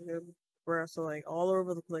girls, like, their breasts are like all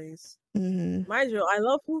over the place. Mind you, I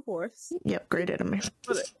love Food Wars. Yep, great anime.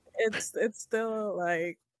 But it's still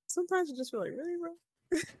like, sometimes you just feel like, really,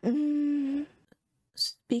 bro?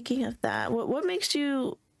 Speaking of that, what makes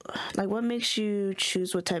you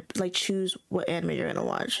choose what anime you're gonna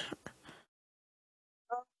watch?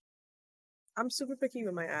 I'm super picky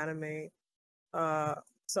with my anime.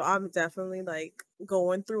 So I'm definitely like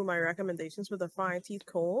going through my recommendations with a fine teeth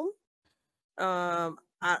comb. I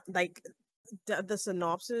like the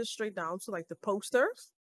synopsis straight down to like the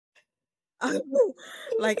posters.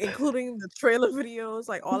 Like including the trailer videos,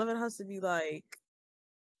 like all of it has to be like,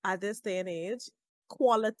 at this day and age,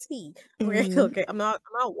 quality. Okay. I'm not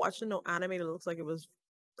watching no anime that looks like it was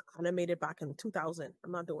animated back in 2000.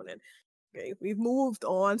 I'm not doing it. Okay, we've moved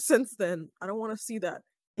on since then. I don't want to see that.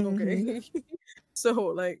 Okay. So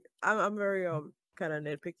like I'm very kind of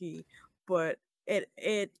nitpicky, but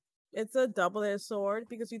it's a double-edged sword,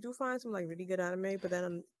 because you do find some like really good anime, but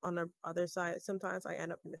then on the other side, sometimes I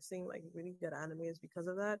end up missing like really good animes because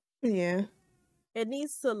of that. Yeah. It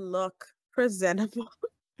needs to look presentable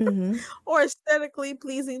or aesthetically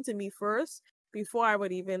pleasing to me first, before I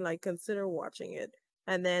would even like consider watching it.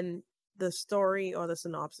 And then the story, or the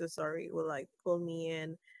synopsis, will like pull me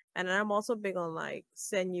in. And I'm also big on like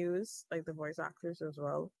seiyus, like the voice actors as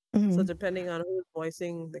well. So depending on who's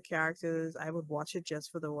voicing the characters, I would watch it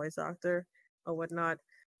just for the voice actor or whatnot.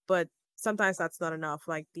 But sometimes that's not enough.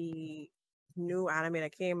 Like the new anime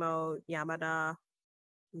that came out,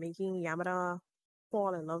 making Yamada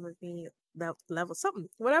fall in love with me, that level something,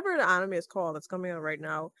 whatever the anime is called, that's coming out right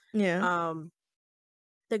now. Yeah.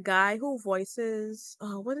 The guy who voices,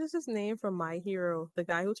 what is his name from My Hero? The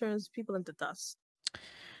guy who turns people into dust.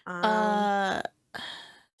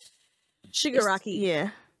 Shigaraki. Yeah.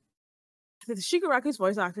 Shigaraki's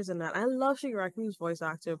voice actor's in that. I love Shigaraki's voice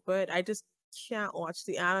actor, but I just can't watch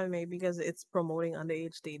the anime because it's promoting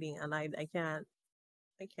underage dating, and I can't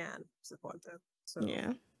support that. So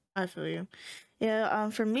yeah, I feel you. Yeah.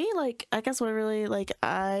 For me, like, I guess what really, like,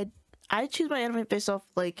 I choose my anime based off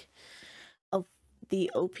like of the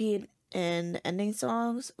OP and ending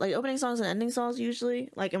songs, like opening songs and ending songs usually,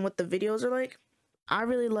 like, and what the videos are like. I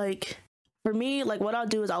really like. For me, like, what I'll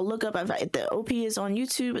do is I'll look up if the OP is on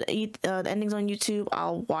YouTube, the ending's on YouTube.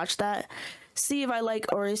 I'll watch that, see if I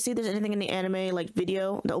like, or see if there's anything in the anime like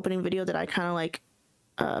video, the opening video, that I kind of like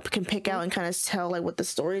can pick out and kind of tell like what the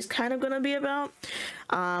story is kind of gonna be about.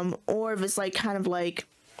 Or if it's like kind of like,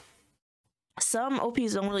 some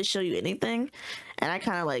OPs don't really show you anything, and I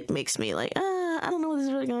kind of like makes me like, I don't know what this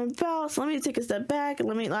is really gonna be about, so let me take a step back and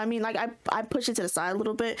I push it to the side a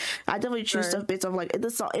little bit. I definitely choose stuff based off like, if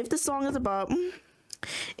the song is about,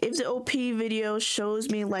 if the OP video shows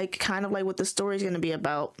me like kind of like what the story is gonna be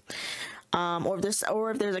about, or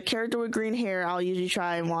if there's a character with green hair, I'll usually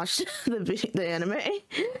try and watch the anime.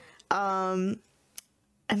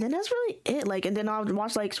 And then that's really it. Like, and then I'll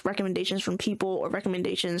watch like recommendations from people, or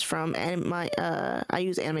recommendations from I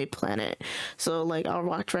use Anime Planet. So like I'll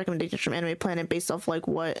watch recommendations from Anime Planet based off like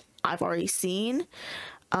what I've already seen.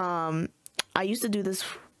 I used to do this.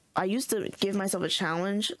 I used to give myself a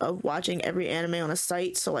challenge of watching every anime on a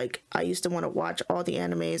site. So like I used to want to watch all the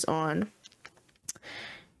animes on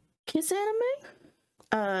Kiss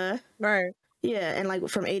Anime. Right. Yeah, and like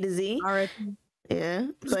from A to Z. All right. Yeah,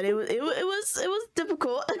 but it was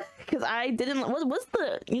difficult because I didn't. What's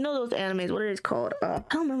the those animes? What are it called? I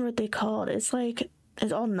don't remember what they called. It's like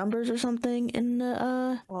it's all numbers or something in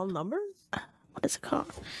the all numbers. What is it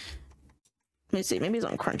called? Let me see. Maybe it's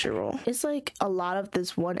on Crunchyroll. It's like a lot of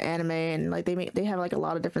this one anime, and like they have like a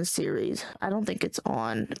lot of different series. I don't think it's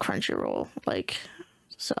on Crunchyroll. Like,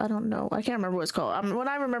 so I don't know. I can't remember what it's called. When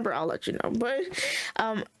I remember, I'll let you know. But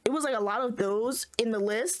it was like a lot of those in the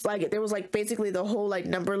list. Like there was like basically the whole like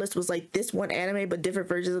number list was like this one anime, but different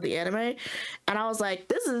versions of the anime. And I was like,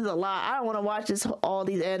 this is a lot. I don't want to watch all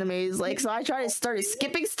these animes. Like, so I started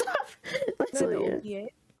skipping stuff. So, yeah.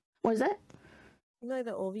 What is that? You like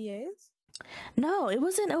the OVAs? No, it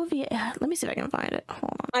wasn't OVA. Let me see if I can find it.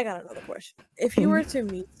 Hold on. I got another question. If you were to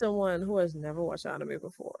meet someone who has never watched anime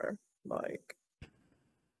before, like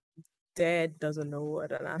Dad doesn't know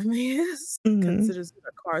what an anime is, considers it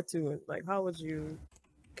a cartoon, like how would you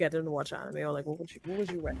get them to watch anime, or like what would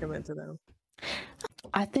you recommend to them?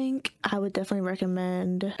 I think I would definitely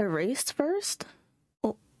recommend Erased first.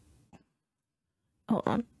 Oh, hold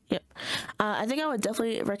on. Yep. I think I would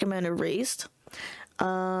definitely recommend Erased.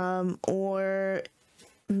 Or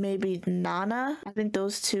maybe Nana. I think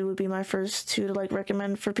those two would be my first two to like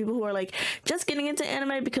recommend for people who are like just getting into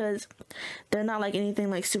anime, because they're not like anything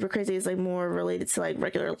like super crazy. It's like more related to like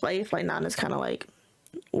regular life. Like Nana's kind of like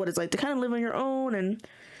what it's like to kind of live on your own and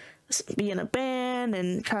be in a band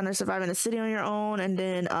and trying to survive in a city on your own. And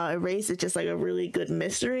then Erase is just like a really good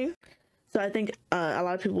mystery. So I think a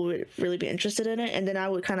lot of people would really be interested in it. And then I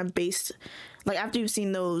would kind of base, like after you've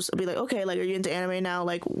seen those, I'll be like, okay, like are you into anime now?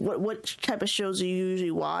 Like what type of shows do you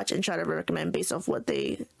usually watch, and try to recommend based off what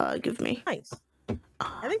they give me. Nice.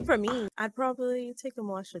 I think for me, I'd probably take a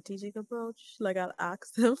more strategic approach. Like I'll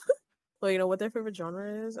ask them, well, what their favorite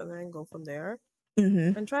genre is, and then go from there.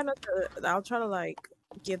 And I'll try to like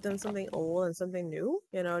give them something old and something new,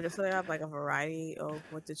 just so they have like a variety of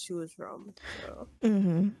what to choose from. So,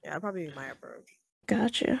 yeah, that'd probably be my approach.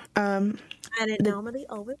 Gotcha. And it normally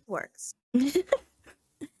always works.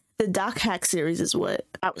 The Doc Hack series is what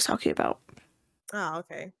I was talking about. Oh,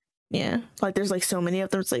 okay. Yeah, like there's like so many of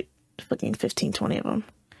them. It's like fucking 15, 20 of them.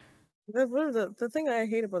 The thing I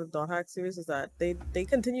hate about the Dot Hack series is that they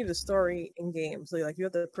continue the story in games. So like you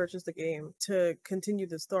have to purchase the game to continue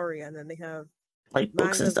the story, and then they have like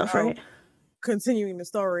books and stuff, right? Continuing the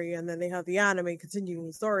story, and then they have the anime continuing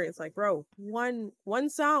the story. It's like, bro, one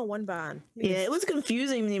sound, one band. Yeah, it was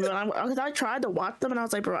confusing me, but I tried to watch them and I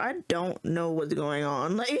was like, bro, I don't know what's going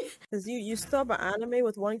on. Like, because you stop an anime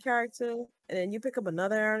with one character, and then you pick up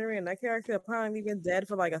another anime, and that character apparently been dead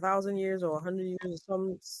for like 1,000 years or 100 years or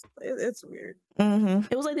something. It's weird.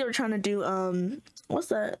 It was like they were trying to do what's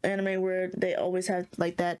that anime where they always have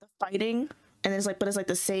like that fighting? And it's like, but it's like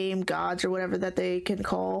the same gods or whatever that they can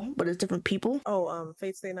call, but it's different people. Oh,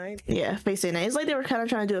 Fate Stay Night. Yeah, Fate Stay Night. It's like they were kind of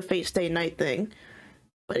trying to do a Fate Stay Night thing,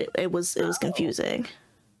 but it was confusing.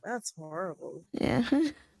 That's horrible. Yeah.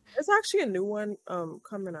 It's actually a new one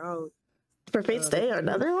coming out. For Fate Stay, or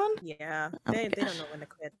another one? Yeah, they don't know when to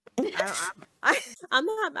quit. I'm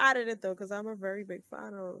not mad at it though, because I'm a very big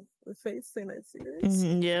fan of the Fate Stay Night series.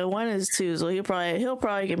 Yeah, 1 is 2, so he'll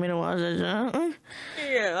probably get me to watch it.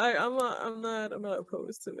 Yeah, I'm not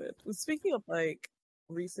opposed to it. Speaking of like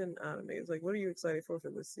recent animes, like what are you excited for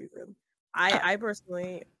this season? I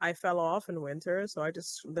personally fell off in winter, so I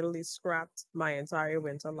just literally scrapped my entire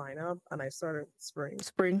winter lineup and I started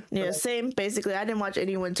spring. Yeah, like, same basically. I didn't watch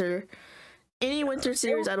any winter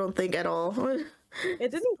series, I don't think, at all.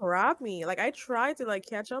 It didn't grab me. Like I tried to like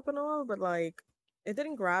catch up and all, but like it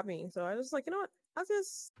didn't grab me. So I was like, you know what? I'll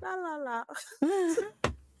just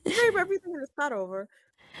maybe everything is not over.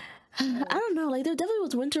 I don't know. Like there definitely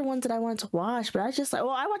was winter ones that I wanted to watch, but I just like,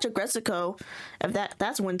 well, I watch Aggressico. If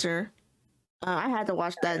that's winter. I had to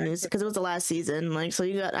watch that news because it was the last season. Like, so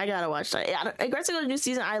I gotta watch that. Yeah, Aggressive new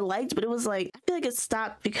season I liked, but it was like I feel like it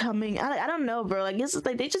stopped becoming. I don't know, bro. Like it's just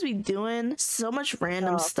like they just be doing so much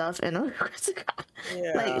random stuff in Aggressive.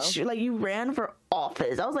 Yeah. Like you ran for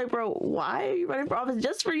office. I was like, bro, why are you running for office?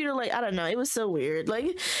 Just for you to like? I don't know. It was so weird.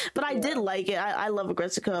 Like, but I did like it. I love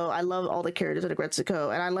Aggressico. I love all the characters in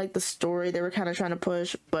Aggressico, and I like the story they were kind of trying to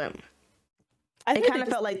push, but. It kind of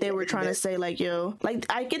felt like they were trying to say like, yo, like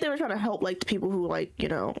I get they were trying to help like the people who like,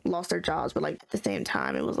 lost their jobs, but like at the same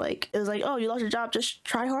time it was like, oh, you lost your job, just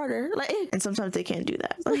try harder. Like, and sometimes they can't do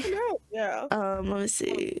that. Like, yeah. Let me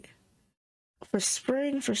see. For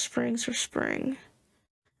spring.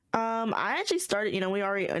 I actually started, we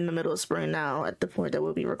already in the middle of spring now at the point that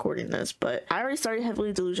we'll be recording this, but I already started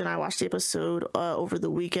Heavily Delusion. I watched the episode over the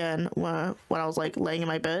weekend when I was like laying in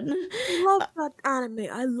my bed. I love that anime.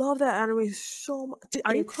 I love that anime so much.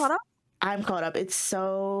 Are you caught up? I'm caught up. It's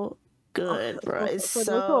so good, bro. It's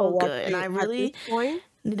so good, and I really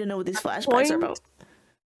need to know what these flashbacks are about.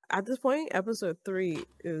 At this point, episode 3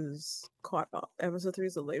 is caught up. Episode 3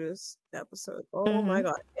 is the latest episode. Oh my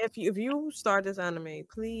god! If you start this anime,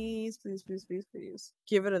 please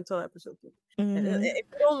give it until episode 3. And if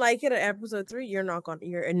you don't like it at episode 3, you're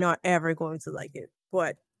not ever going to like it.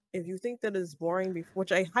 But if you think that it's boring,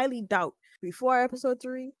 which I highly doubt, before episode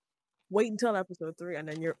 3, wait until episode 3, and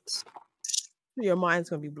then your mind's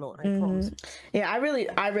gonna be blown. I promise. Yeah, I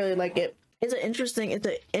really like it. It's an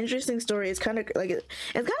interesting story. It's kind of like it's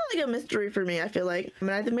kind of like a mystery for me. I feel like, I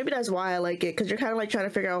mean, I think maybe that's why I like it, because you're kind of like trying to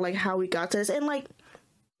figure out like how we got to this, and like,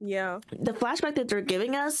 yeah, the flashback that they're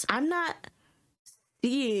giving us, I'm not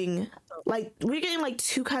seeing, like, we're getting like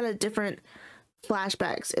 2 kind of different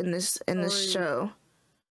flashbacks in this show.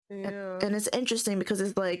 Yeah. And it's interesting because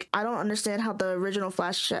it's like, I don't understand how the original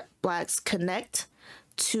flashbacks connect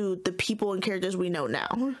to the people and characters we know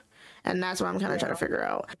now. And that's what I'm kind of trying to figure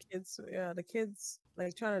out. The kids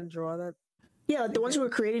like trying to draw that. Yeah, like the ones who were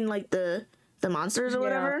creating like the monsters or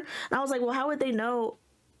whatever. And I was like, well, how would they know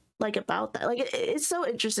like about that? Like it's so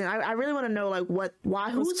interesting. I really want to know like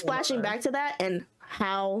who's flashing back to that and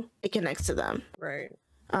how it connects to them. Right.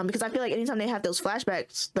 Because I feel like anytime they have those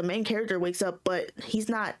flashbacks, the main character wakes up, but he's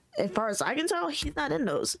not, as far as I can tell, he's not in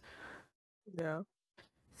those. Yeah.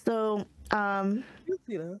 So,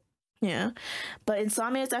 yeah, but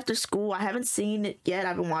Insomnia's After School, I haven't seen it yet. I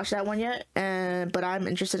haven't watched that one yet, but I'm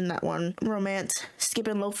interested in that one. Romance,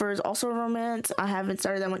 Skipping Loafers, also a romance. I haven't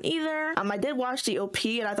started that one either. I did watch the OP,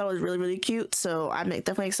 and I thought it was really, really cute, so I'm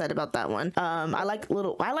definitely excited about that one. I like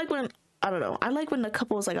when the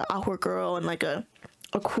couple is like an awkward girl and like a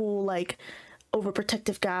cool like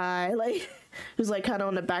overprotective guy, like who's like kind of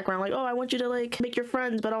on the background, like, oh, I want you to like make your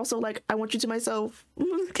friends, but also like I want you to myself.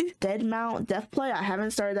 Dead Mount Death Play, I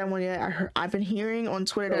haven't started that one yet. I've been hearing on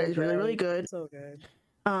Twitter that it's really, really good. So good.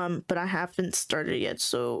 But I haven't started it yet,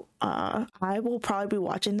 so I will probably be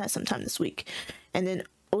watching that sometime this week. And then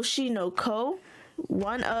Oshi no Ko,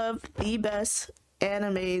 one of the best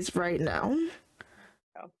animes right now.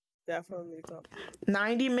 Definitely top.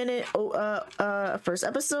 90-minute first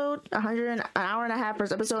episode, an hour and a half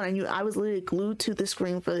first episode, and I was literally glued to the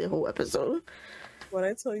screen for the whole episode. When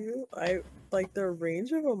I tell you, I like the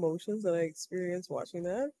range of emotions that I experienced watching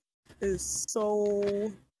that is so.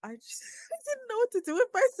 I didn't know what to do with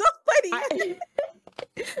myself by the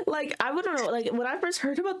end. Like, I wouldn't know. Like, when I first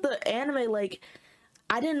heard about the anime, like,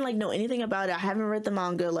 I didn't like know anything about it. I haven't read the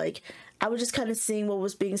manga. Like, I was just kind of seeing what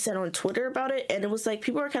was being said on Twitter about it, and it was like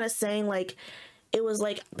people were kind of saying like it was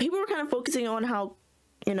like people were kind of focusing on how,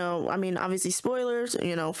 you know, I mean, obviously spoilers,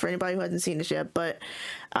 you know, for anybody who hasn't seen this yet, but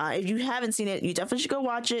if you haven't seen it, you definitely should go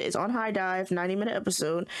watch it. It's on High Dive, 90-minute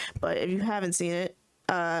episode. But if you haven't seen it,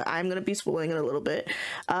 I'm gonna be spoiling it a little bit.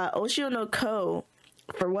 Oshio no Ko,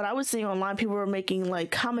 for what I was seeing online, people were making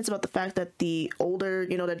like comments about the fact that the older,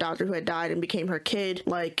 you know, the doctor who had died and became her kid,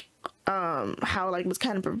 like how like was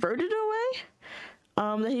kind of perverted in a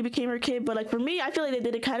way, that he became her kid. But like for me, I feel like they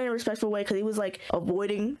did it kind of in a respectful way, because he was like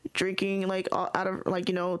avoiding drinking like out of like,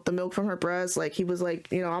 you know, the milk from her breast. Like he was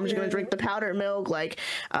like, you know, I'm just gonna drink the powdered milk, like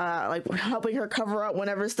helping her cover up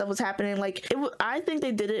whenever stuff was happening. Like I think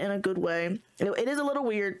they did it in a good way. It is a little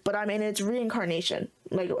weird, but I mean, it's reincarnation.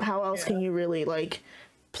 Like how else can you really like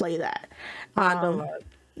play that?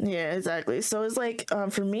 Yeah, exactly. So it's like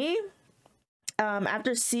for me,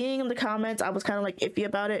 after seeing the comments, I was kind of like iffy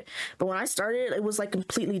about it, but when I started, it was like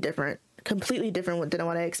completely different than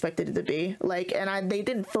what I expected it to be. Like, and they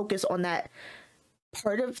didn't focus on that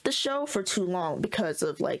part of the show for too long because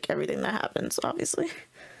of like everything that happens, obviously.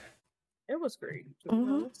 It was great.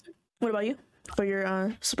 What about you for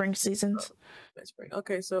your spring seasons? Spring.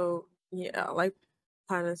 Okay, so yeah, like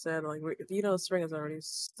Hannah said, like you know, spring has already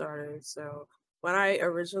started. So when we were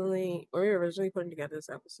originally putting together this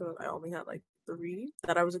episode, I only had like 3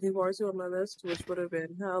 that I was looking forward to on my list, which would have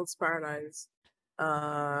been Hell's Paradise,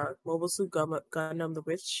 Mobile Suit Gundam The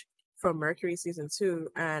Witch from Mercury Season 2,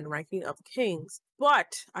 and Ranking of Kings.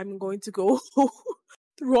 But I'm going to go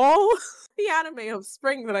through all the anime of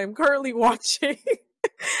spring that I'm currently watching.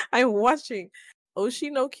 I'm watching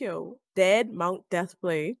Oshi no Kyo, Dead Mount Death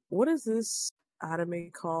Play. What is this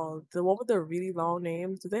anime called? The one with the really long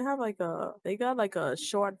names? Do they have like they got like a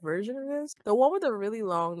short version of this? The one with the really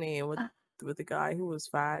long name with the guy who was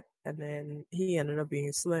fat and then he ended up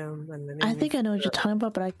being slim, and then I think I know what you're talking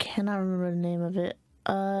about, but I cannot remember the name of it.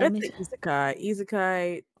 Isekai,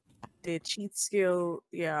 the cheat skill.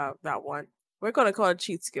 Yeah, that one. We're gonna call it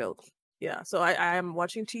cheat skill. Yeah, so I am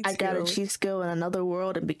watching Cheat I got a Skill. cheat skill in another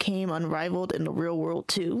world and became unrivaled in the real world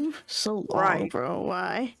too. So long, bro.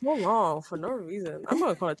 Why? So long for no reason. I'm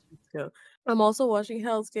gonna call it Cheat Skill. I'm also watching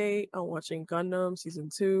Hell's Gate. I'm watching Gundam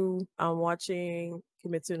season 2. I'm watching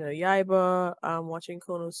Kimetsu no Yaiba. I'm watching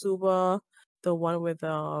Konosuba, the one with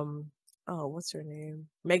what's her name?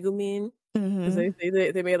 Megumin. Because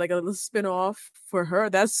they made like a little spin-off for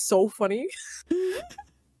her. That's so funny.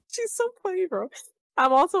 She's so funny, bro.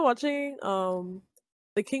 I'm also watching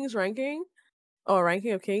the King's Ranking or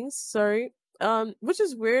Ranking of Kings, sorry. Which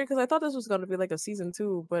is weird because I thought this was gonna be like a season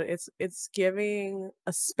 2, but it's giving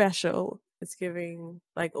a special. It's giving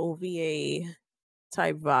like OVA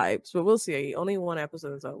type vibes, but we'll see. Only one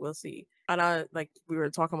episode, so we'll see. And I like we were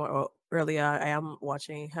talking about earlier. I am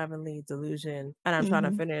watching Heavenly Delusion, and I'm trying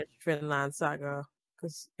to finish Finland Saga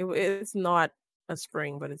because it's not a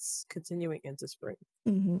spring, but it's continuing into spring.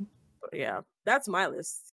 But yeah, that's my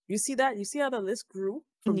list. You see that? You see how the list grew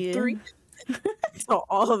from 3 to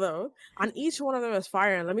all of those, and each one of them is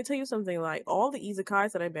fire. And let me tell you something: like all the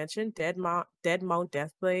izakais that I mentioned, Dead Mount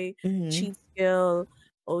Deathplay, Cheat Skill,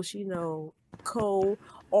 Oshino, Ko,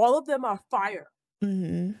 all of them are fire.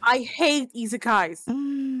 I hate izakais.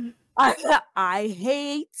 I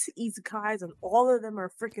hate izakais, and all of them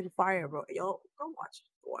are freaking fire, bro. Yo, go watch.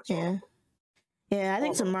 Yeah, I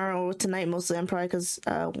think tonight mostly. I'm probably because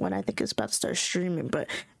when I think it's about to start streaming, but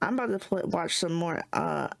I'm about to watch some more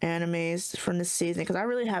animes from this season because I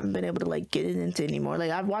really haven't been able to like get into anymore.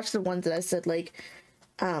 Like I've watched the ones that I said like,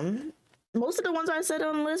 most of the ones I said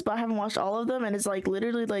on the list, but I haven't watched all of them, and it's like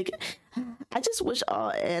literally like, I just wish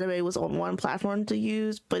all anime was on one platform to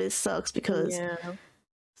use, but it sucks because. Yeah.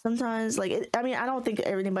 Sometimes, like, I mean, I don't think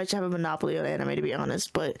everybody should have a monopoly on anime, to be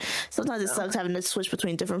honest, but sometimes it sucks having to switch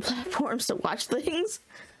between different platforms to watch things.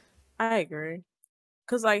 I agree.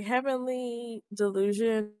 Because, like, Heavenly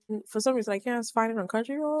Delusion, for some reason, I can't find it on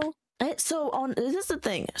Crunchyroll. So, this is the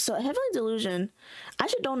thing. So, Heavenly Delusion, I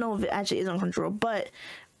actually don't know if it actually is on Crunchyroll, but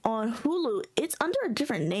on Hulu, it's under a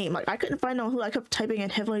different name. Like, I couldn't find it on Hulu. I kept typing in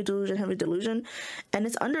Heavenly Delusion, and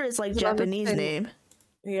it's under its, like, Japanese name.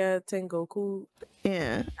 Yeah, Tengoku.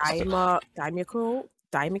 Yeah. Daimyo,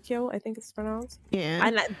 I think it's pronounced. Yeah.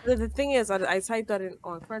 And the thing is, I typed that in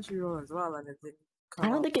on Crunchyroll as well, and it didn't come I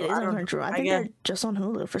don't think it is on Crunchyroll. I think they're just on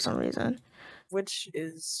Hulu for some reason. Which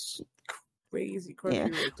is crazy. Yeah.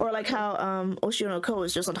 Or like how Oshino Ko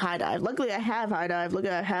is just on High Dive. Luckily, I have High Dive. Look,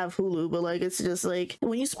 I have Hulu, but like it's just like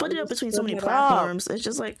when you split it up between so many platforms, it's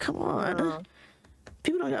just like, come on. Yeah.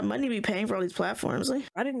 People don't got money to be paying for all these platforms. Like,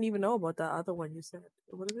 I didn't even know about that other one you said.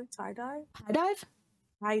 What is it? High Dive? High Dive?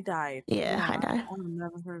 High Dive. Yeah, High Dive. I've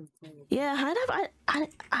never heard of it. Yeah, High Dive.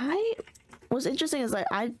 I what's interesting is like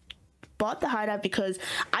I bought the High Dive because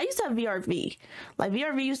I used to have VRV. Like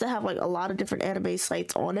VRV used to have like a lot of different anime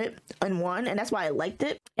sites on it in one, and that's why I liked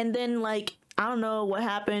it. And then like I don't know what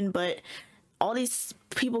happened, but all these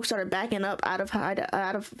people started backing up out of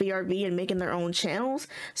VRV and making their own channels.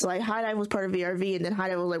 So like High Dive was part of VRV, and then High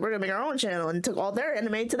Dive was like, we're gonna make our own channel, and took all their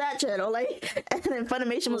anime to that channel. Like, and then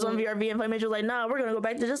Funimation was on VRV, and Funimation was like, nah, we're gonna go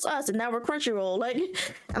back to just us, and now we're Crunchyroll. Like,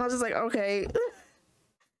 and I was just like, okay,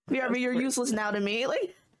 VRV, you're useless now to me.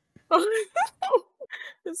 Like,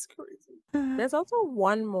 it's crazy. There's also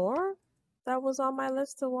one more that was on my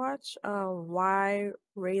list to watch. Why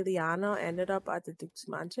Ray Liana ended up at the Duke's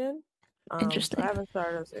Mansion. Interesting. I haven't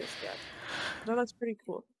started this yet. No, that's pretty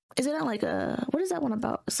cool. Is it like what is that one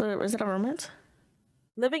about? So is it a romance?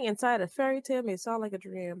 Living inside a fairy tale may sound like a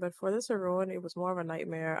dream, but for this heroine, it was more of a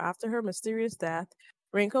nightmare. After her mysterious death,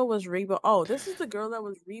 Rinko was reborn. Oh, this is the girl that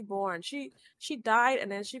was reborn. She died and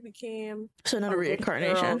then she became another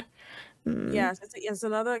reincarnation. Yes, it's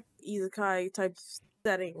another isekai type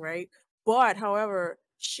setting, right? But however,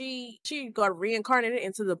 she got reincarnated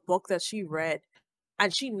into the book that she read.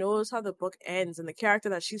 And she knows how the book ends, and the character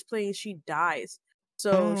that she's playing, she dies.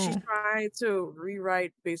 So she's trying to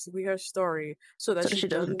rewrite basically her story so that she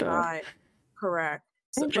doesn't die. Correct.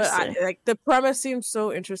 So, but like the premise seems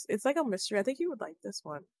so interesting. It's like a mystery. I think you would like this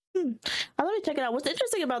one. Let me check it out. What's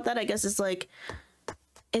interesting about that, I guess, is like,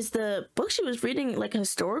 is the book she was reading like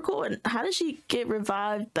historical, and how did she get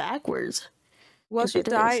revived backwards? Well, she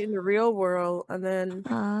died in the real world, and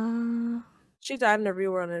then she died in the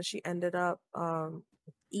real world, and she ended up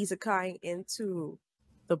isekaiing into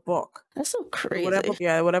the book. That's so crazy.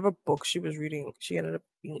 Whatever book she was reading, she ended up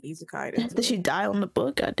being isekai'd into. Did she die on the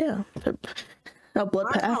book? Goddamn. A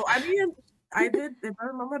blood path. I mean, I did. If I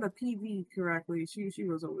remember the PV correctly, she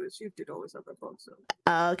did always have the book. So.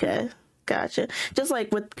 Okay. Gotcha. Just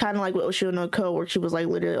like with kind of like with Oshino Ko, where she was like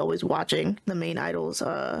literally always watching the main idol's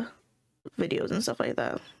videos and stuff like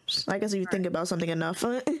that. I guess if you think about something enough.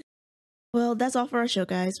 Well, that's all for our show,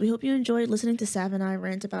 guys. We hope you enjoyed listening to Sav and I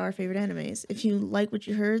rant about our favorite animes. If you like what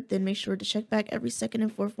you heard, then make sure to check back every second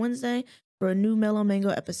and fourth Wednesday for a new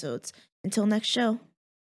MellowMango episodes. Until next show,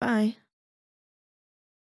 bye.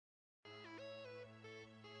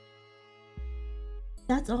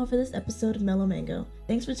 That's all for this episode of MellowMango.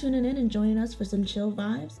 Thanks for tuning in and joining us for some chill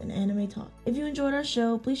vibes and anime talk. If you enjoyed our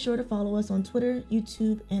show, please sure to follow us on Twitter,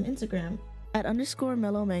 YouTube, and Instagram at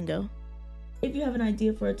 _MellowMango. If you have an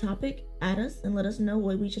idea for a topic, add us and let us know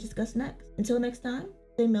what we should discuss next. Until next time,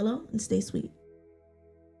 stay mellow and stay sweet.